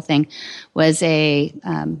 So that whole thing was a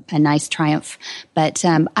nice triumph. But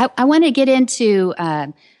I want to get into.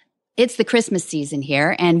 It's the Christmas season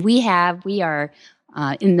here, and we are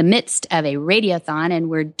in the midst of a radiothon, and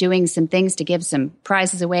we're doing some things to give some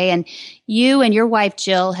prizes away. And you and your wife,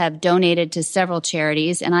 Jill, have donated to several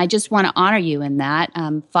charities, and I just want to honor you in that.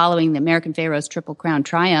 Following the American Pharoah's Triple Crown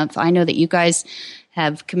triumph, I know that you guys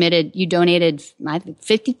have committed, you donated, I think,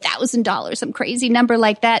 $50,000, some crazy number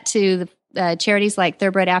like that, to the charities like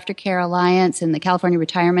Thoroughbred Aftercare Alliance and the California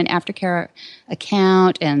Retirement Aftercare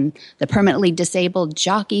Account and the Permanently Disabled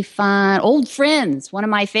Jockey Fund. Old Friends, one of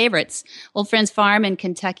my favorites. Old Friends Farm in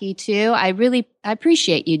Kentucky, too. I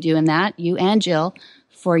appreciate you doing that, you and Jill,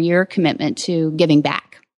 for your commitment to giving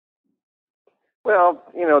back. Well,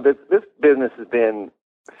 this business has been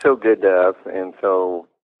so good to us, and so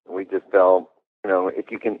we just felt, if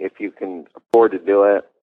you can afford to do it,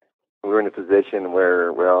 we're in a position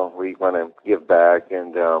where, we want to give back,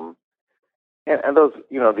 and those,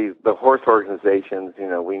 the horse organizations,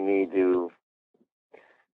 we need to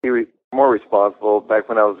be more responsible. Back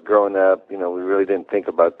when I was growing up, we really didn't think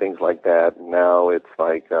about things like that. Now it's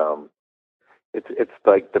like, it's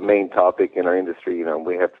like the main topic in our industry.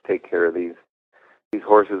 We have to take care of these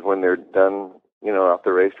horses when they're done, off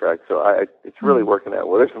the racetrack. So it's really working out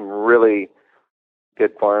well. There's some really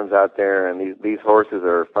good farms out there, and these horses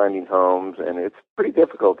are finding homes, and it's pretty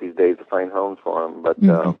difficult these days to find homes for them, but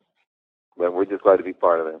we're just glad to be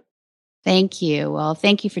part of it. Thank you. Well,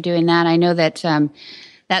 thank you for doing that. I know that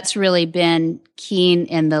that's really been keen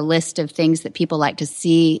in the list of things that people like to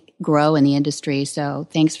see grow in the industry, so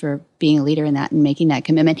thanks for being a leader in that and making that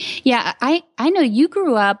commitment. Yeah, I know you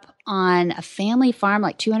grew up on a family farm,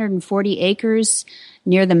 like 240 acres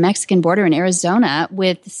near the Mexican border in Arizona,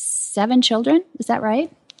 with 7 children. Is that right?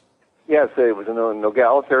 Yes, it was in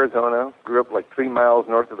Nogales, Arizona. Grew up like 3 miles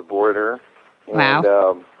north of the border.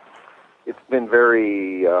 Wow. And it's been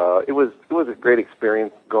very, it was a great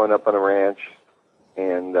experience growing up on a ranch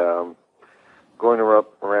and growing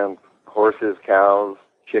up around horses, cows,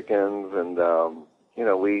 chickens, and,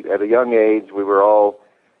 we, at a young age, we were all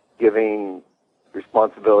giving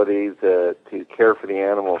responsibilities to care for the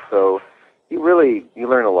animals. So you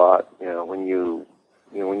learn a lot, when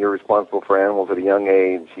when you're responsible for animals at a young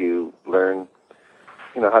age, you learn,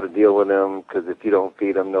 how to deal with them, because if you don't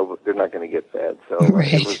feed them, they're not going to get fed. So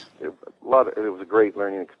Right. it was a great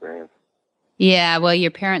learning experience. Yeah, well,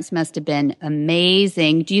 your parents must have been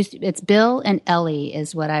amazing. It's Bill and Ellie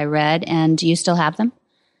is what I read, and do you still have them?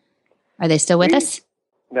 Are they still with us?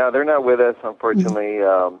 No, they're not with us, unfortunately.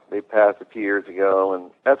 They passed a few years ago,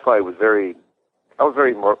 and that's why I was very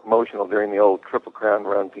emotional during the old Triple Crown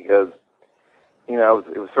run, because,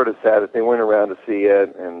 it was sort of sad that they weren't around to see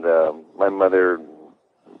it, and my mother,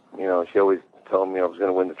 she always told me I was going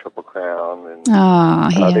to win the Triple Crown,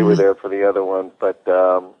 and they were there for the other one, but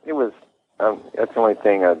it was, that's the only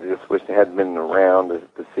thing. I just wish they hadn't been around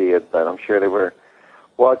to see it, but I'm sure they were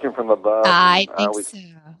watching from above. I think so.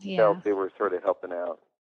 Yeah. Felt they were sort of helping out.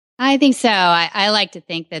 I think so. I like to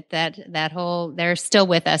think that whole, they're still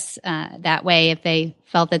with us that way if they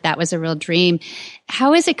felt that was a real dream.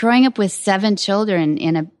 How is it growing up with 7 children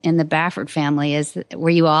in the Baffert family? Were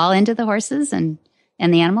you all into the horses and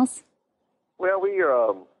the animals? Well, we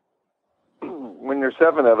when there's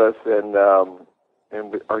 7 of us, and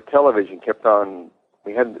our television kept on.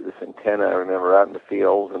 We had this antenna, I remember, out in the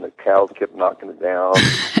fields, and the cows kept knocking it down.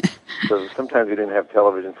 So sometimes we didn't have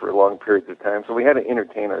television for long periods of time, so we had to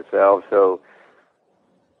entertain ourselves. So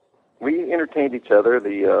we entertained each other,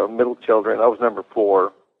 the middle children. I was number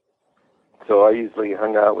 4, so I usually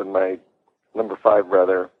hung out with my number 5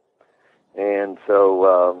 brother. And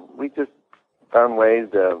so we just found ways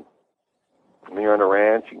to, when you're on a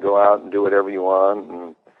ranch, you go out and do whatever you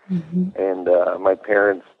want. And my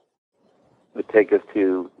parents would take us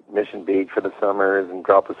to Mission Beach for the summers and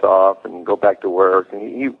drop us off and go back to work. And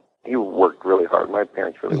he worked really hard. My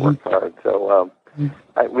parents really worked hard. So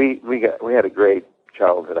we had a great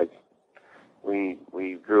childhood.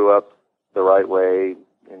 We grew up the right way,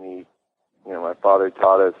 and my father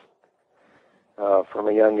taught us from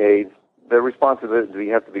a young age the responsibility.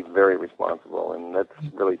 You have to be very responsible, and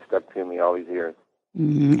that's really stuck to me all these years.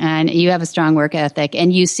 And you have a strong work ethic,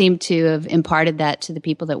 and you seem to have imparted that to the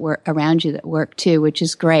people that were around you that work too, which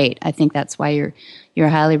is great. I think that's why you're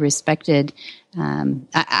highly respected.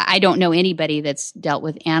 I don't know anybody that's dealt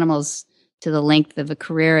with animals to the length of a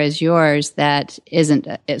career as yours that isn't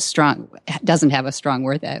as strong, doesn't have a strong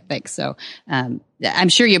work ethic. So I'm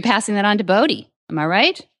sure you're passing that on to Bodie. Am I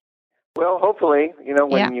right? Well, hopefully,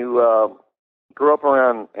 when you grow up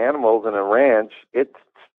around animals in a ranch, it's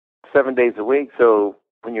 7 days a week. So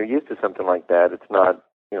when you're used to something like that, it's not,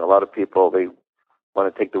 a lot of people, they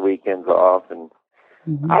want to take the weekends off. And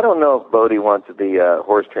I don't know if Bodie wants to be a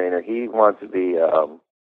horse trainer. He wants to be a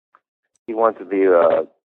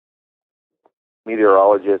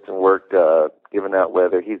meteorologist and work giving out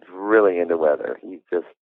weather. He's really into weather.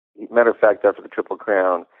 Matter of fact, after the Triple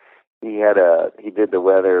Crown, he did the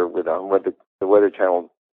weather with the Weather Channel.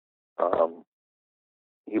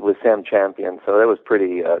 He was Sam Champion, so that was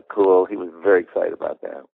pretty cool. He was very excited about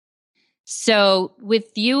that. So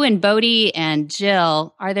with you and Bodie and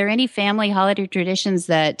Jill, are there any family holiday traditions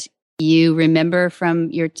that you remember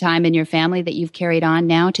from your time in your family that you've carried on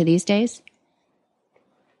now to these days?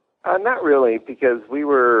 Not really, because we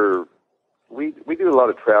do a lot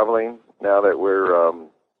of traveling now that we're,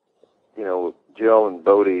 Jill and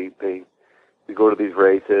Bodie, we go to these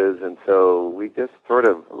races, and so we just sort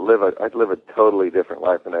of I'd live a totally different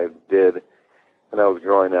life than I did when I was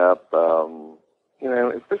growing up.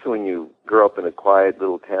 Especially when you grow up in a quiet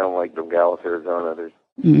little town like Nogales, Arizona, there's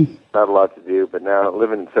not a lot to do. But now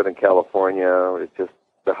living in Southern California, it's just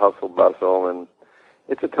the hustle bustle, and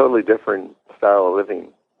it's a totally different style of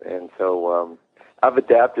living. And so I've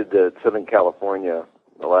adapted to Southern California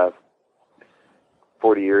the last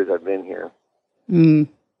 40 years I've been here.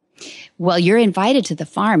 Well, you're invited to the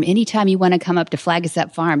farm anytime you want to come up to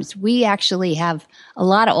Flagstaff Farms. We actually have a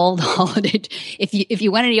lot of old holiday. If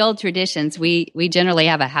you want any old traditions, we generally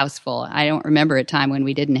have a house full. I don't remember a time when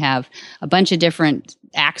we didn't have a bunch of different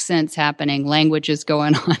accents happening, languages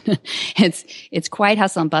going on. It's quite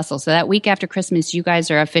hustle and bustle. So that week after Christmas, you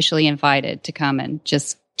guys are officially invited to come and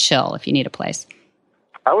just chill if you need a place.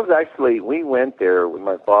 We went there with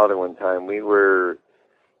my father one time. We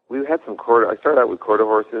had some quarter. I started out with quarter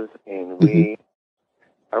horses, and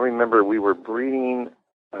I remember we were breeding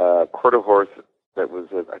quarter horse that was,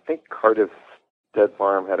 I think Cardiff Stud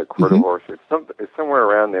Farm had a quarter horse or somewhere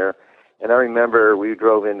around there. And I remember we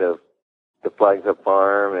drove into the Flags Up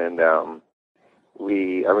Farm, and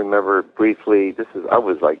I remember briefly, I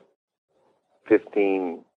was like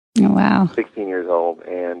 15, 16 years old,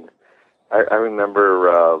 and I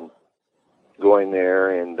remember going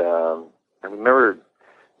there, and I remember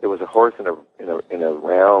there was a horse in a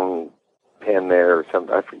round pen there or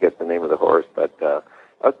something. I forget the name of the horse, but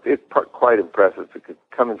it's quite impressive because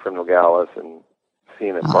coming from Nogales and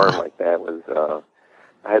seeing a farm like that was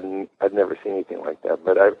I'd never seen anything like that.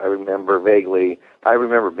 But I remember vaguely. I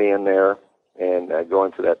remember being there and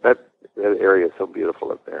going to that area is so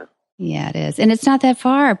beautiful up there. Yeah, it is. And it's not that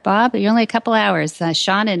far, Bob. You're only a couple hours.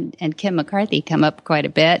 Sean and Kim McCarthy come up quite a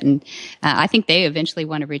bit, and I think they eventually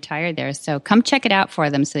want to retire there. So come check it out for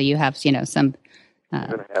them so you have, some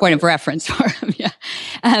point of reference for them. Yeah.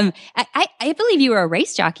 I believe you were a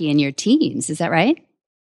race jockey in your teens. Is that right?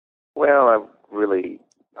 Well,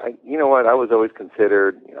 you know what? I was always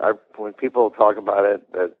considered, when people talk about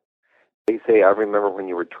it, that they say, I remember when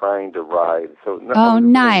you were trying to ride. So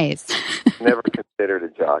nice. Never considered a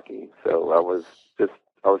jockey. So I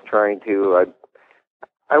was trying to,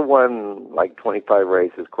 I won like 25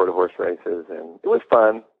 races, quarter horse races, and it was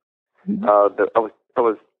fun. Mm-hmm. I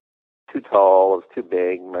was too tall. I was too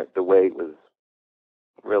big. The weight was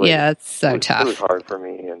really, it's so tough. It was hard for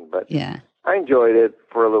me, but I enjoyed it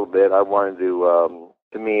for a little bit. I wanted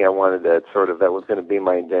I wanted that that was going to be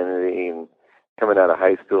my identity. And coming out of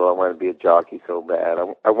high school, I wanted to be a jockey so bad.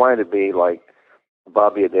 I wanted to be like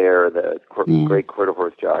Bobby Adair, the great quarter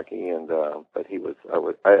horse jockey, and but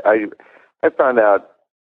I found out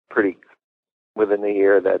pretty within a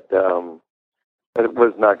year that it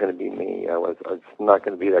was not going to be me. I was not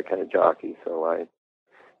going to be that kind of jockey. So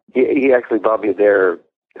he actually, Bobby Adair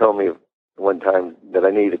told me one time that I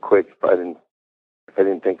needed to quit if I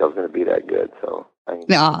didn't think I was going to be that good. So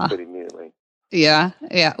I quit immediately. Yeah.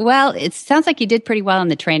 Well, it sounds like you did pretty well on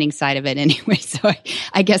the training side of it anyway. So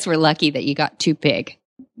I guess we're lucky that you got too big.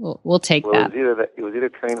 We'll take that. It was either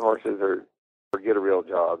train horses or get a real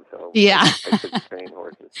job. So yeah, I took train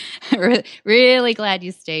horses. Really glad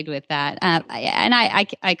you stayed with that. And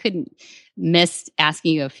I couldn't miss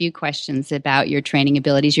asking you a few questions about your training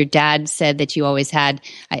abilities. Your dad said that you always had.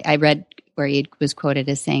 I read where he was quoted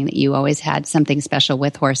as saying that you always had something special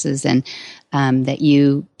with horses, and that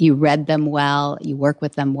you read them well, you work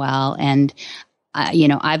with them well, and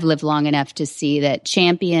I've lived long enough to see that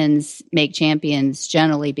champions make champions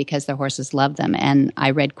generally because their horses love them. And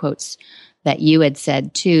I read quotes that you had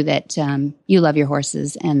said too, that you love your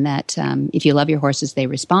horses, and that if you love your horses, they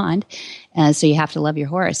respond. So you have to love your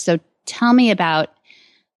horse. So tell me about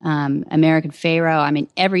American Pharoah. I mean,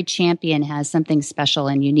 every champion has something special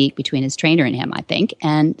and unique between his trainer and him, I think.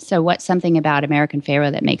 And so what's something about American Pharoah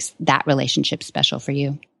that makes that relationship special for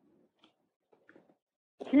you?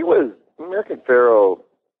 American Pharoah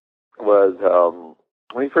was,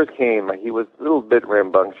 when he first came, he was a little bit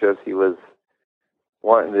rambunctious. He was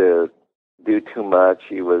wanting to do too much.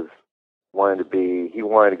 He wanted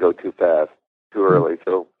to go too fast, too early.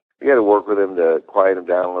 So we had to work with him to quiet him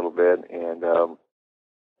down a little bit. And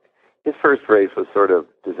his first race was sort of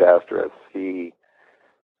disastrous. He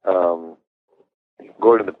going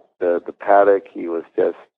to the paddock, he was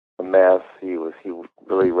just a mess. He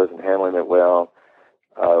really wasn't handling it well.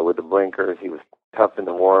 With the blinkers, he was tough in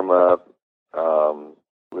the warm up.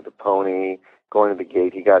 With the pony, going to the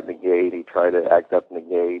gate, he got in the gate. He tried to act up in the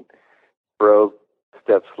gate, broke,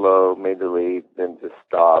 stepped slow, made the lead, then just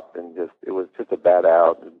stopped, and it was just a bad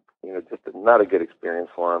out. Just not a good experience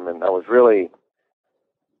for him. And I was really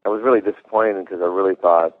disappointed because I really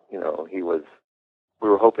thought, we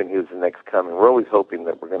were hoping he was the next coming. We're always hoping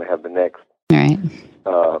that we're going to have the next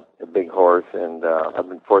a big horse, and I've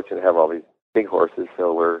been fortunate to have all these big horses,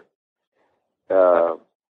 so we're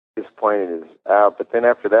disappointed is out. But then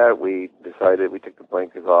after that, we decided, we took the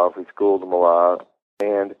blinkers off, we schooled him a lot,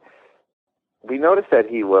 and we noticed that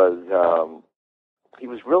he was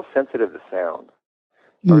real sensitive to sound.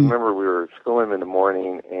 I remember we were schooling him in the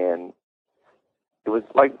morning, and it was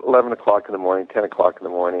like 11 o'clock in the morning, 10 o'clock in the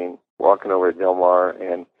morning, walking over to Del Mar,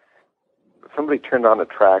 and somebody turned on a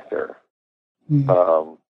tractor,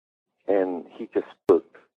 and he just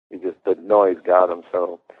spooked. The noise got him,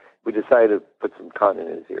 so we decided to put some cotton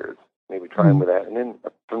in his ears, maybe try him with that. And then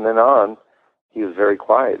from then on, he was very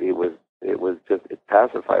quiet. It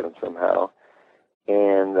pacified him somehow.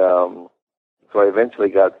 And so I eventually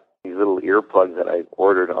got these little earplugs that I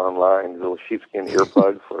ordered online, little sheepskin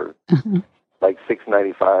earplugs for like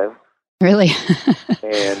 $6.95. Really?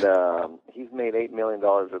 And he's made $8 million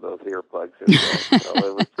of those earplugs. So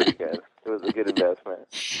it was pretty good. It was a good investment.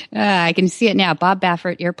 I can see it now. Bob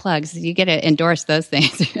Baffert earplugs. You get to endorse those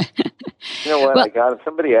things. You know what? Well,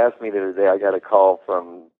 somebody asked me the other day, I got a call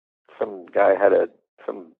from some guy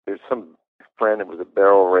there's some friend that was a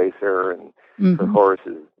barrel racer, and her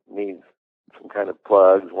horses needs some kind of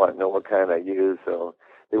plugs, want to know what kind I use. So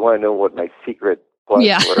they want to know what my secret plugs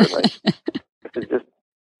were. Like, it's just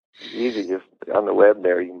easy, just on the web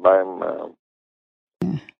there. You can buy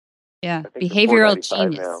them. Yeah, behavioral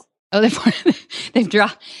genius. Now. Oh, they've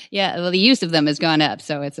dropped. Yeah, well, the use of them has gone up,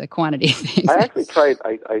 so it's a quantity thing. I actually tried.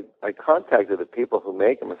 I contacted the people who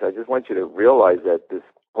make them. I said, I just want you to realize that this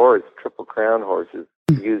horse, Triple Crown horse, is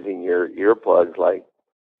using your earplugs, like,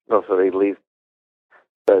 no, so they leave.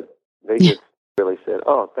 But they just really said,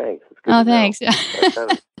 "Oh, thanks." It's good. Oh, thanks. That's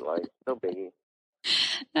kind of like no biggie.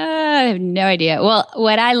 I have no idea. Well,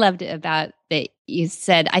 what I loved about that you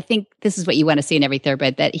said, I think this is what you want to see in every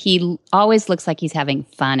thoroughbred, that he always looks like he's having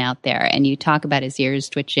fun out there. And you talk about his ears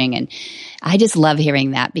twitching. And I just love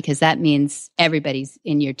hearing that, because that means everybody's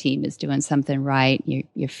in your team is doing something right.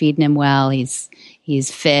 You're feeding him well. He's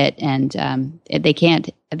fit, and they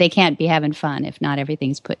can't be having fun if not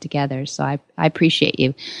everything's put together. So I appreciate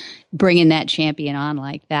you bringing that champion on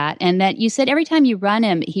like that. And that you said every time you run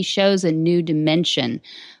him, he shows a new dimension.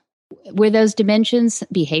 Were those dimensions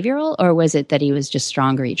behavioral, or was it that he was just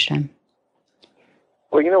stronger each time?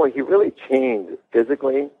 Well, you know what? He really changed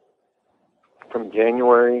physically from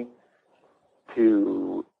January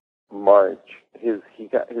to March. He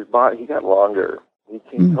got longer. He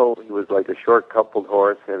told he was like a short coupled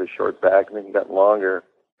horse. He had a short back, and then he got longer.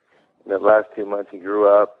 In the last 2 months, he grew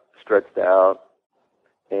up, stretched out,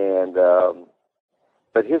 and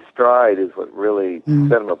but his stride is what really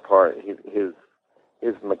set him apart.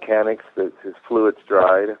 His mechanics, his fluid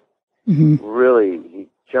stride, really, he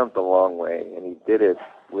jumped a long way, and he did it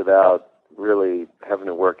without really having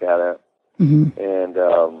to work at it. And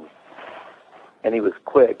he was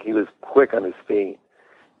quick. He was quick on his feet,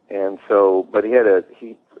 and so, but he had a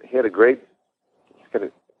great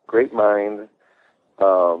mind.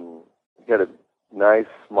 He got a nice,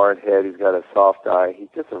 smart head. He's got a soft eye. He's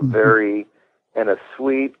just a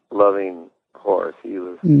sweet, loving horse. He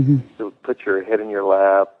would put your head in your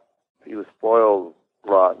lap. He was spoiled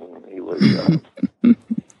rotten. He was.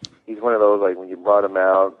 He's one of those, like, when you brought him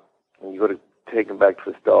out and you go to take him back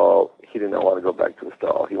to the stall, he did not want to go back to the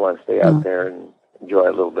stall. He wanted to stay out there and enjoy it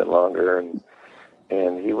a little bit longer. And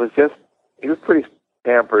he was pretty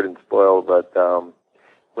pampered and spoiled. But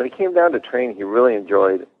when he came down to train, he really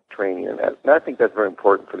enjoyed training, and I think that's very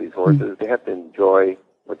important for these horses. They have to enjoy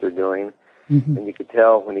what they're doing. And you could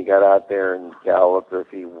tell when he got out there and galloped, or if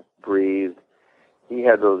he breathed, he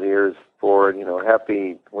had those ears forward,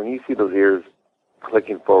 happy. When you see those ears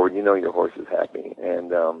clicking forward, you know your horse is happy.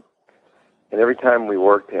 And every time we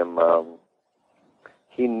worked him,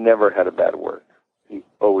 he never had a bad work. He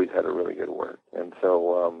always had a really good work. And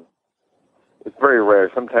so it's very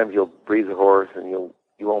rare. Sometimes you'll breeze a horse and you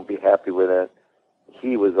won't be happy with it.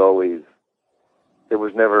 He was always, there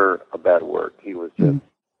was never a bad work. He was just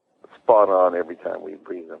spot on every time we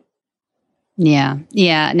breeze him. Yeah.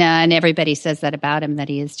 No, and everybody says that about him, that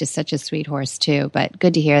he is just such a sweet horse too. But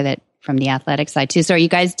good to hear that from the athletic side too. So are you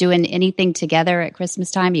guys doing anything together at Christmas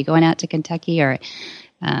time? Are you going out to Kentucky, or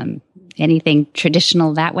anything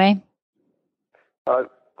traditional that way?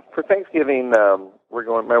 For Thanksgiving, we're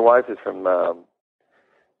going. My wife is from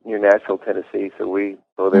near Nashville, Tennessee, so we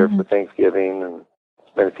go there for Thanksgiving and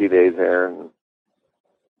spend a few days there, and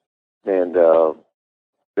then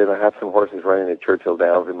I have some horses running at Churchill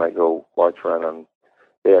Downs. We might go watch run on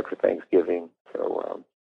day after Thanksgiving.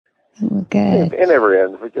 So good. It never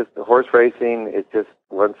ends. It's just the horse racing. It's just,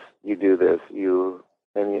 once you do this,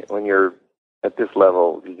 when you're at this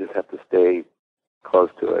level, you just have to stay close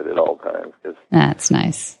to it at all times. Cause, that's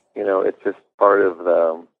nice. It's just part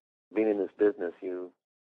of being in this business.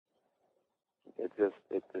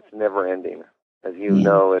 It's never ending. As you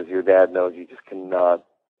know, as your dad knows, you just cannot.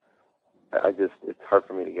 It's hard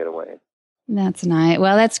for me to get away. That's nice.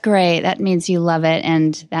 Well, that's great. That means you love it,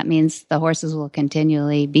 and that means the horses will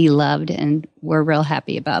continually be loved, and we're real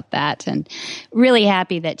happy about that, and really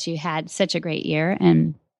happy that you had such a great year.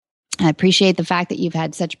 And I appreciate the fact that you've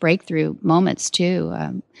had such breakthrough moments too,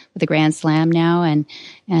 with the Grand Slam now,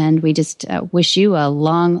 and we just wish you a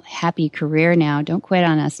long, happy career now. Don't quit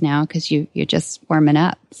on us now, because you're just warming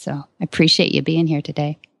up. So I appreciate you being here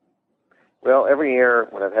today. Well, every year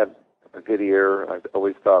when I've had a good year, I've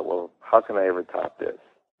always thought, well, how can I ever top this?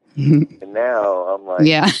 And now I'm like,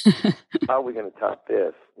 Yeah. how are we going to top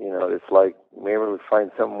this? It's like maybe we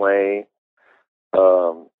find some way.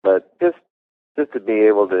 But just to be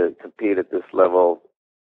able to compete at this level,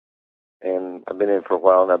 and I've been in for a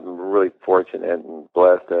while, and I've been really fortunate and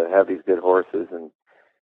blessed to have these good horses, and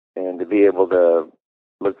to be able to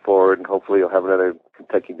look forward, and hopefully you'll have another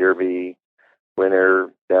Kentucky Derby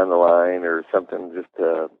winner down the line or something.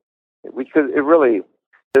 Because it really,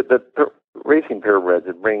 the racing purebreds,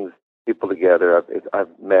 it brings people together.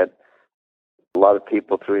 I've met a lot of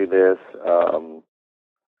people through this.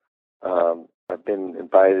 I've been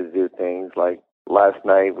invited to do things like last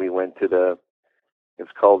night we went to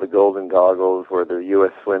it's called the Golden Goggles, where the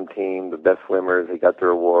U.S. swim team, the best swimmers, they got their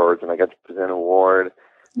awards, and I got to present an award.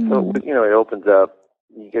 So, it opens up.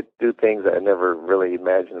 You get to do things that I never really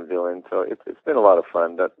imagined of doing. So it's been a lot of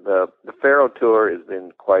fun. The Faro Tour has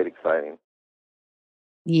been quite exciting.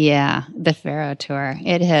 Yeah, the Faro Tour.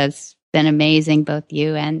 It has been amazing, both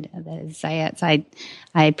you and the Zayats. I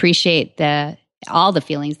appreciate all the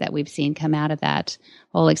feelings that we've seen come out of that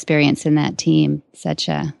whole experience in that team. Such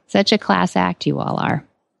a class act you all are.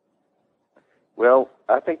 Well,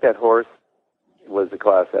 I think that horse was a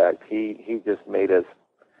class act. He just made us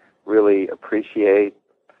really appreciate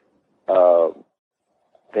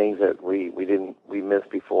things that we missed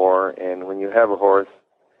before. And when you have a horse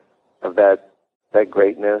of that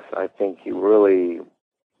greatness, I think he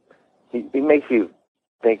makes you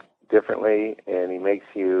think differently, and he makes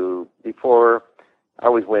you, before I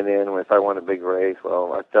always went in, if I won a big race,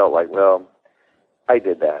 well, I felt like, well, I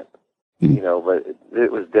did that, but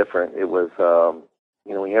it was different. It was,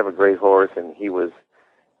 when you have a great horse and he was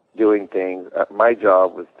doing things, my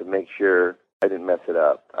job was to make sure I didn't mess it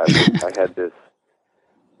up. I had this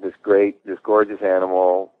gorgeous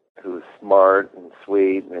animal who was smart and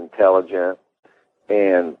sweet and intelligent,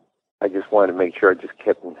 and I just wanted to make sure I just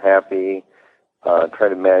kept him happy, try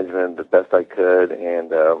to manage him the best I could,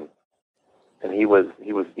 and he was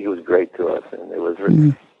great to us, and it was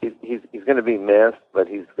he's going to be missed, but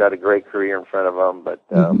he's got a great career in front of him. But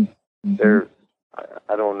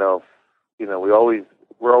I don't know if,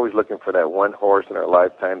 we're always looking for that one horse in our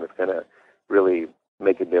lifetime that's going to really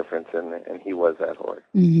make a difference, and he was that horse.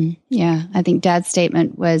 Mm-hmm. Yeah, I think Dad's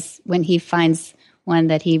statement was, when he finds one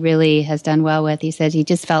that he really has done well with, he said he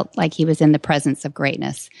just felt like he was in the presence of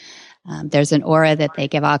greatness. There's an aura that they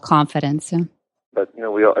give out confidence. So. But,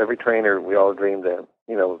 every trainer, we all dream that,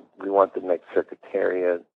 we want the next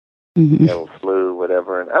Secretariat, Slew,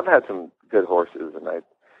 whatever. And I've had some good horses, and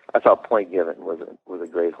I thought Point Given was a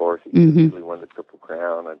great horse. He really won the Triple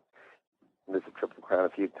Crown. I missed the Triple Crown a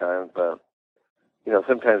few times, but,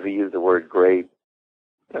 sometimes we use the word great,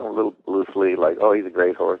 a little loosely, like, oh, he's a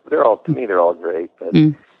great horse. But to me, they're all great. But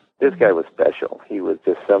this guy was special. He was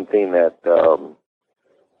just something that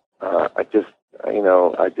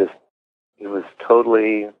he was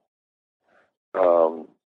totally,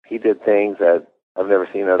 he did things that I've never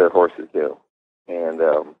seen other horses do. And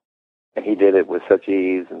he did it with such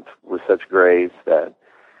ease and with such grace that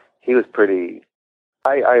he was pretty,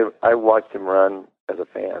 I watched him run as a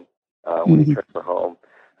fan when he turned for home.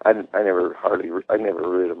 I never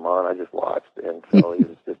rooted him on. I just watched. And so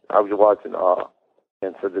I was watching awe.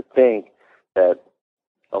 And so to think that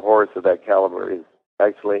a horse of that caliber is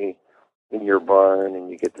actually in your barn and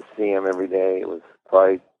you get to see him every day, it was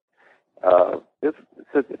quite,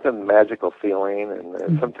 it's a magical feeling.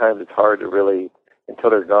 And sometimes it's hard to really, until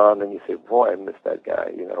they're gone, then you say, boy, I miss that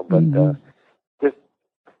guy, but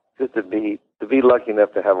just to be lucky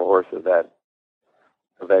enough to have a horse of that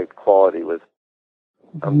quality was,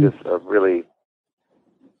 I'm just really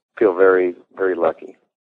feel very, very lucky.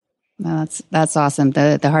 Well, that's awesome.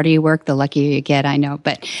 The harder you work, the luckier you get. I know,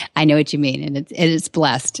 but I know what you mean, and it's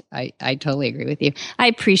blessed. I totally agree with you. I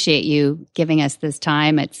appreciate you giving us this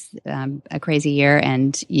time. It's a crazy year,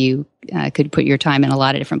 and you could put your time in a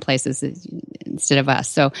lot of different places instead of us.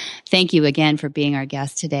 So thank you again for being our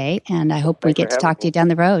guest today, and I hope we get to talk to you down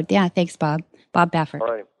the road. Yeah, thanks, Bob. Bob Baffert.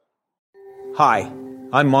 All right. Hi,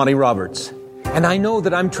 I'm Monty Roberts, and I know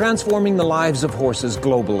that I'm transforming the lives of horses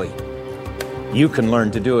globally. You can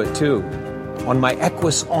learn to do it too on my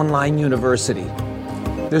Equus Online University.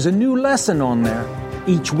 There's a new lesson on there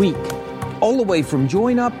each week, all the way from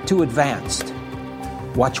join up to advanced.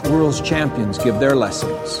 Watch world's champions give their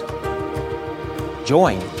lessons.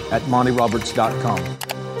 Join at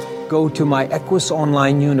MontyRoberts.com. Go to my Equus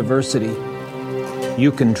Online University.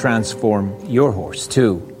 You can transform your horse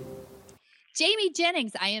too. Jamie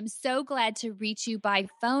Jennings, I am so glad to reach you by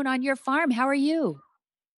phone on your farm. How are you?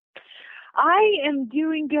 I am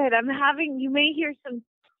doing good. You may hear some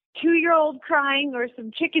 2-year-old crying or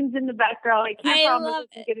some chickens in the background. I can't promise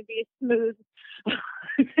it's going to be a smooth.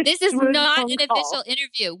 This is smooth not phone an call. official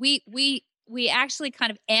interview. We actually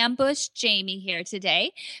kind of ambushed Jamie here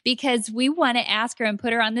today because we want to ask her and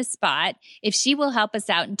put her on the spot if she will help us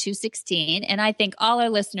out in 216. And I think all our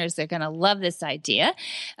listeners are going to love this idea.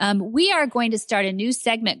 We are going to start a new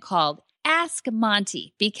segment called Ask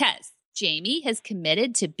Monty because Jamie has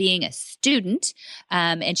committed to being a student,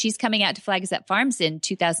 and she's coming out to Flagstaff Farms in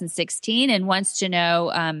 2016 and wants to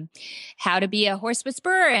know how to be a horse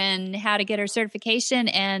whisperer and how to get her certification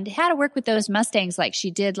and how to work with those Mustangs like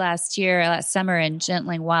she did last summer in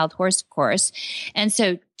Gentling Wild Horse Course. And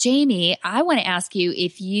so, Jamie, I want to ask you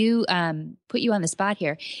if you put you on the spot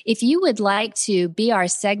here, if you would like to be our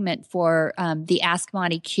segment for the Ask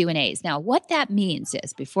Monty Q&As. Now, what that means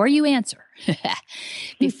is before you answer,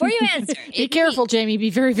 be careful, Jamie. Be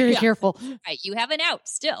very, very careful. Right, you have an out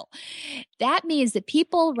still. That means that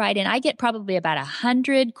people write in. I get probably about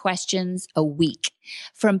 100 questions a week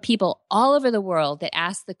from people all over the world that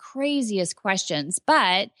ask the craziest questions,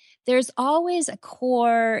 but there's always a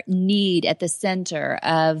core need at the center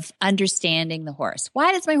of understanding the horse.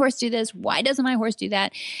 Why does my horse do this? Why doesn't my horse do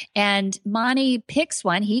that? And Monty picks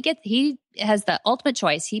one. He has the ultimate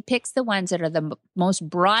choice. He picks the ones that are the most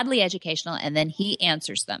broadly educational, and then he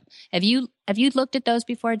answers them. Have you looked at those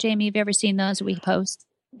before, Jamie? Have you ever seen those we post?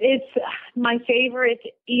 It's my favorite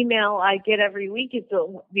email I get every week is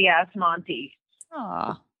the Ask Monty.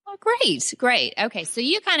 Oh, great. Okay, so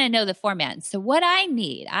you kind of know the format. So what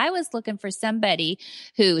I was looking for somebody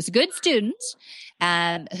who's a good student,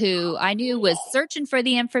 who I knew was searching for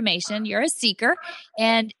the information. You're a seeker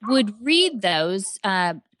and would read those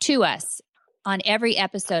to us on every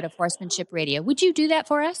episode of Horsemanship Radio. Would you do that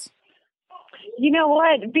for us? You know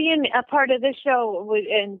what? Being a part of this show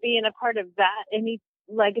and being a part of that, any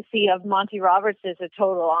legacy of Monty Roberts is a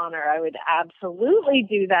total honor. I would absolutely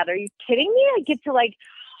do that. Are you kidding me? I get to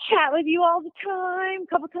chat with you all the time, a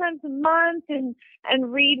couple times a month, and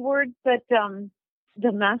read words that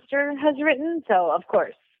the master has written. So, of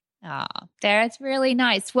course. Oh, that's really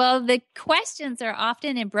nice. Well, the questions are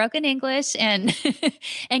often in broken English and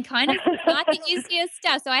kind of not the easiest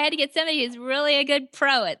stuff. So I had to get somebody who's really a good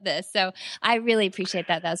pro at this. So I really appreciate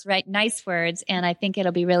that. That's right. Nice words. And I think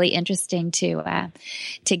it'll be really interesting to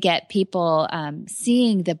get people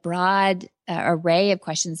seeing the broad array of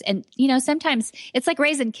questions. And, sometimes it's like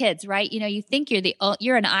raising kids, right? You think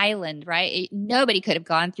you're an island, right? Nobody could have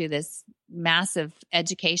gone through this massive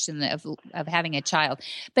education of having a child,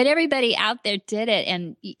 but everybody out there did it,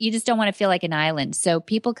 and you just don't want to feel like an island. So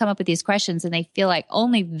people come up with these questions and they feel like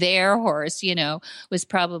only their horse, was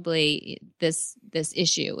probably this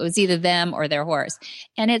issue. It was either them or their horse,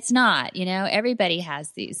 and it's not. Everybody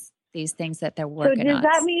has these things that they're working on. So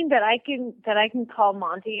does that mean that I can call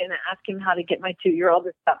Monty and ask him how to get my 2-year-old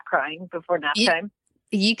to stop crying before nap time?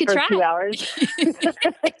 You could for try 2 hours.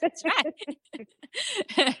 That's right.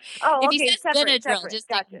 Oh, if he says Benadryl, just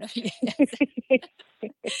gotcha.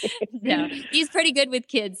 No, he's pretty good with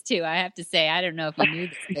kids too. I have to say, I don't know if you knew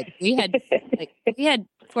this, but we had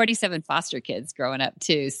 47 foster kids growing up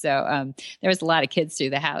too. So there was a lot of kids through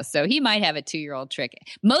the house. So he might have a 2-year-old trick.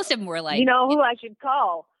 Most of them were like, you know who I should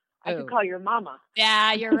call? I should call your mama.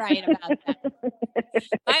 Yeah, you're right about that.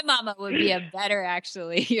 My mama would be a better,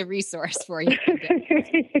 a resource for you.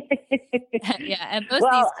 Yeah, and most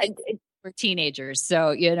of these kids were teenagers,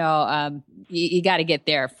 so you got to get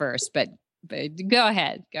there first. But go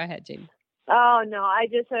ahead, Jamie. Oh no, I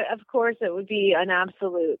just of course it would be an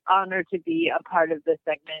absolute honor to be a part of this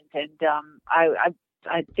segment, and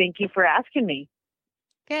I thank you for asking me.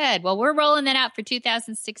 Good. Well, we're rolling that out for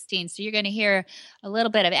 2016. So you're going to hear a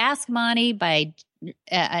little bit of Ask Monty by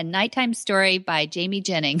a nighttime story by Jamie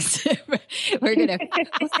Jennings. We're going to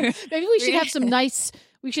maybe we should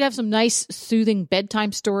have some nice soothing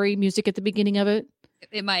bedtime story music at the beginning of it.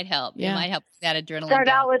 It might help. Yeah. It might help that adrenaline. Start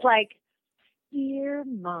out with Dear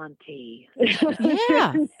Monty.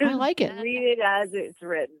 Yeah, I like it. Read it as it's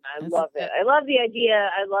written. I love it. I love the idea.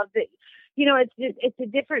 I love that. It's a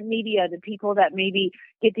different media. The people that maybe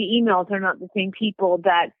get the emails are not the same people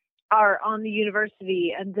that are on the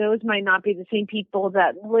university, and those might not be the same people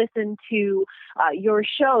that listen to your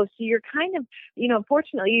show. So you're kind of,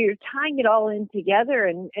 fortunately, you're tying it all in together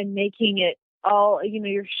and making it all,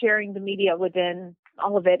 you're sharing the media within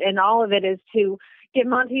all of it. And all of it is to get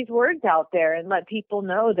Monty's words out there and let people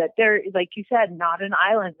know that they're, like you said, not an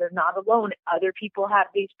island. They're not alone. Other people have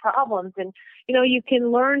these problems. And, you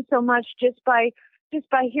can learn so much just by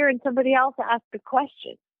hearing somebody else ask a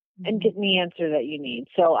question and getting the answer that you need.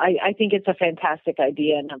 So I think it's a fantastic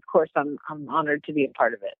idea. And of course, I'm honored to be a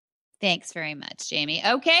part of it. Thanks very much, Jamie.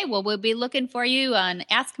 Okay, well, we'll be looking for you on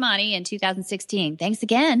Ask Monty in 2016. Thanks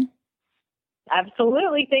again.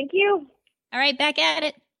 Absolutely. Thank you. All right, back at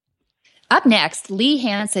it. Up next, Lee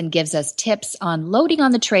Hansen gives us tips on loading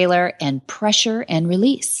on the trailer and pressure and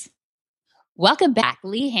release. Welcome back,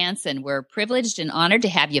 Lee Hansen. We're privileged and honored to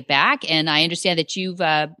have you back, and I understand that you've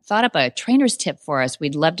thought up a trainer's tip for us.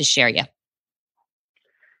 We'd love to share you.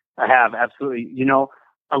 I have, absolutely. You know,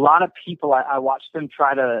 a lot of people, I watch them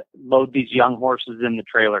try to load these young horses in the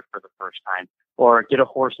trailer for the first time, or get a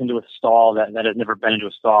horse into a stall that has never been into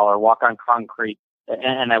a stall, or walk on concrete.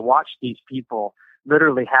 And I watch these people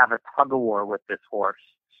literally have a tug of war with this horse.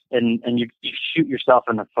 And you shoot yourself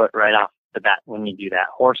in the foot right off the bat when you do that.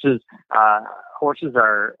 Horses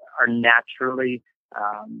are naturally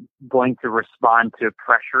going to respond to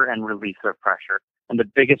pressure and release of pressure. And the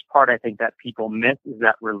biggest part I think that people miss is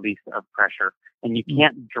that release of pressure. And you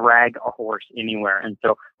can't drag a horse anywhere. And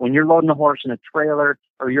so when you're loading a horse in a trailer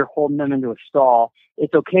or you're holding them into a stall,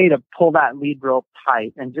 it's okay to pull that lead rope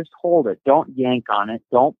tight and just hold it. Don't yank on it.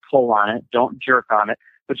 Don't pull on it. Don't jerk on it.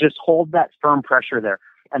 But just hold that firm pressure there.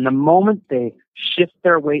 And the moment they shift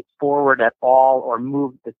their weight forward at all or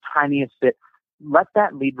move the tiniest bit, let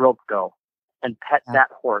that lead rope go and pet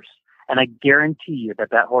that horse. And I guarantee you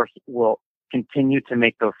that horse will continue to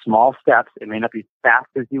make those small steps. It may not be fast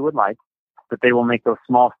as you would like, but they will make those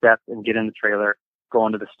small steps and get in the trailer, go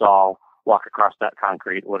into the stall, walk across that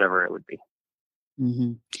concrete, whatever it would be.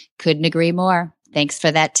 Mm-hmm. Couldn't agree more. Thanks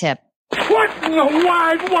for that tip. What in the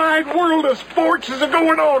wide, wide world of sports is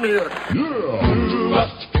going on here?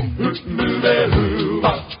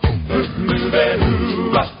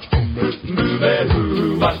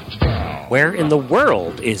 Where in the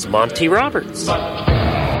world is Monty Roberts?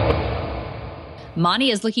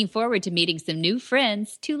 Monty is looking forward to meeting some new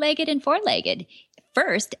friends, two-legged and four-legged.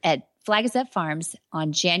 First, at Flagazette Farms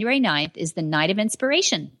on January 9th is the Night of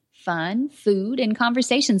Inspiration. Fun, food, and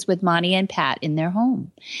conversations with Monty and Pat in their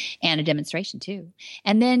home. And a demonstration, too.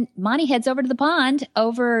 And then Monty heads over to the pond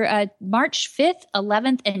over March 5th,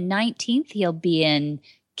 11th, and 19th. He'll be in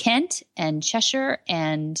Kent and Cheshire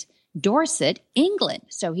and Dorset, England.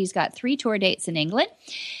 So he's got 3 tour dates in England.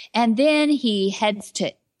 And then he heads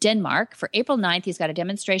to Denmark. For April 9th, he's got a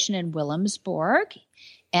demonstration in Wilhelmsborg.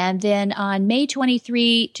 And then on May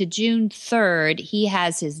 23 to June 3rd, he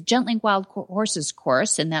has his Gentling Wild Horses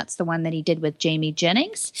course, and that's the one that he did with Jamie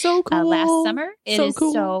Jennings. So cool. Last summer. It is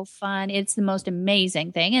cool. So fun. It's the most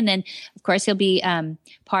amazing thing. And then, of course, he'll be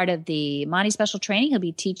part of the Monty Special Training. He'll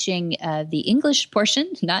be teaching the English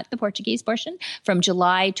portion, not the Portuguese portion, from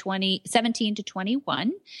July 17 to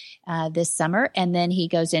 21 this summer. And then he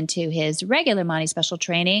goes into his regular Monty Special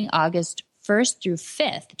Training August 1st through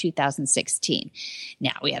 5th, 2016.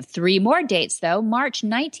 Now, we have 3 more dates, though. March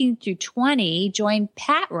 19th through 20, join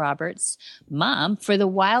Pat Roberts' mom for the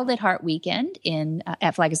Wild at Heart weekend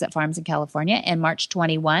at Flagazette Farms in California. And March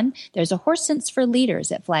 21, there's a Horse Sense for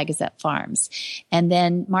Leaders at Flagazette Farms. And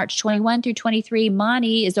then March 21 through 23,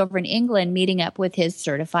 Monty is over in England meeting up with his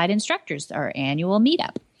certified instructors, our annual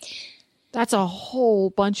meetup. That's a whole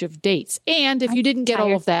bunch of dates. And if you didn't get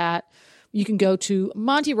all of that, you can go to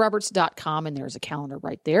montyroberts.com and there's a calendar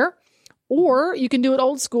right there. Or you can do it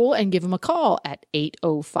old school and give him a call at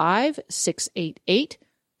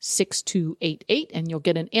 805-688-6288 and you'll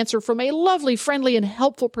get an answer from a lovely, friendly, and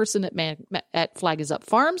helpful person at Flag Is Up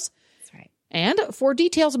Farms. That's right. And for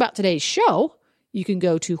details about today's show, you can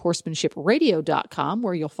go to horsemanshipradio.com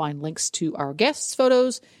where you'll find links to our guests'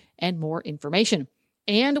 photos and more information.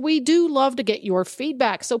 And we do love to get your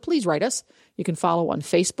feedback, so please write us. You can follow on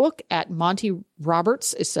Facebook at Monty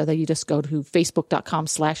Roberts. So that you just go to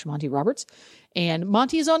facebook.com/Monty Roberts. And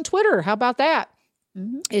Monty is on Twitter. How about that?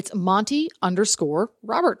 Mm-hmm. It's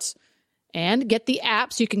Monty_Roberts. And get the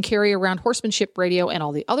app so you can carry around Horsemanship Radio and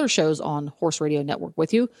all the other shows on Horse Radio Network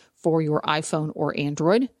with you for your iPhone or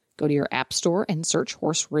Android. Go to your app store and search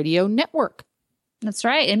Horse Radio Network. That's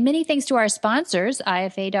right. And many thanks to our sponsors,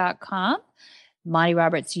 IFA.com, Monty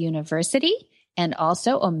Roberts University, and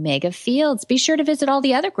also Omega Fields. Be sure to visit all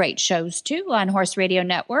the other great shows, too, on Horse Radio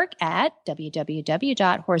Network at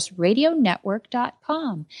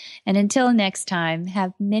www.horseradionetwork.com. And until next time,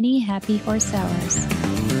 have many happy horse hours.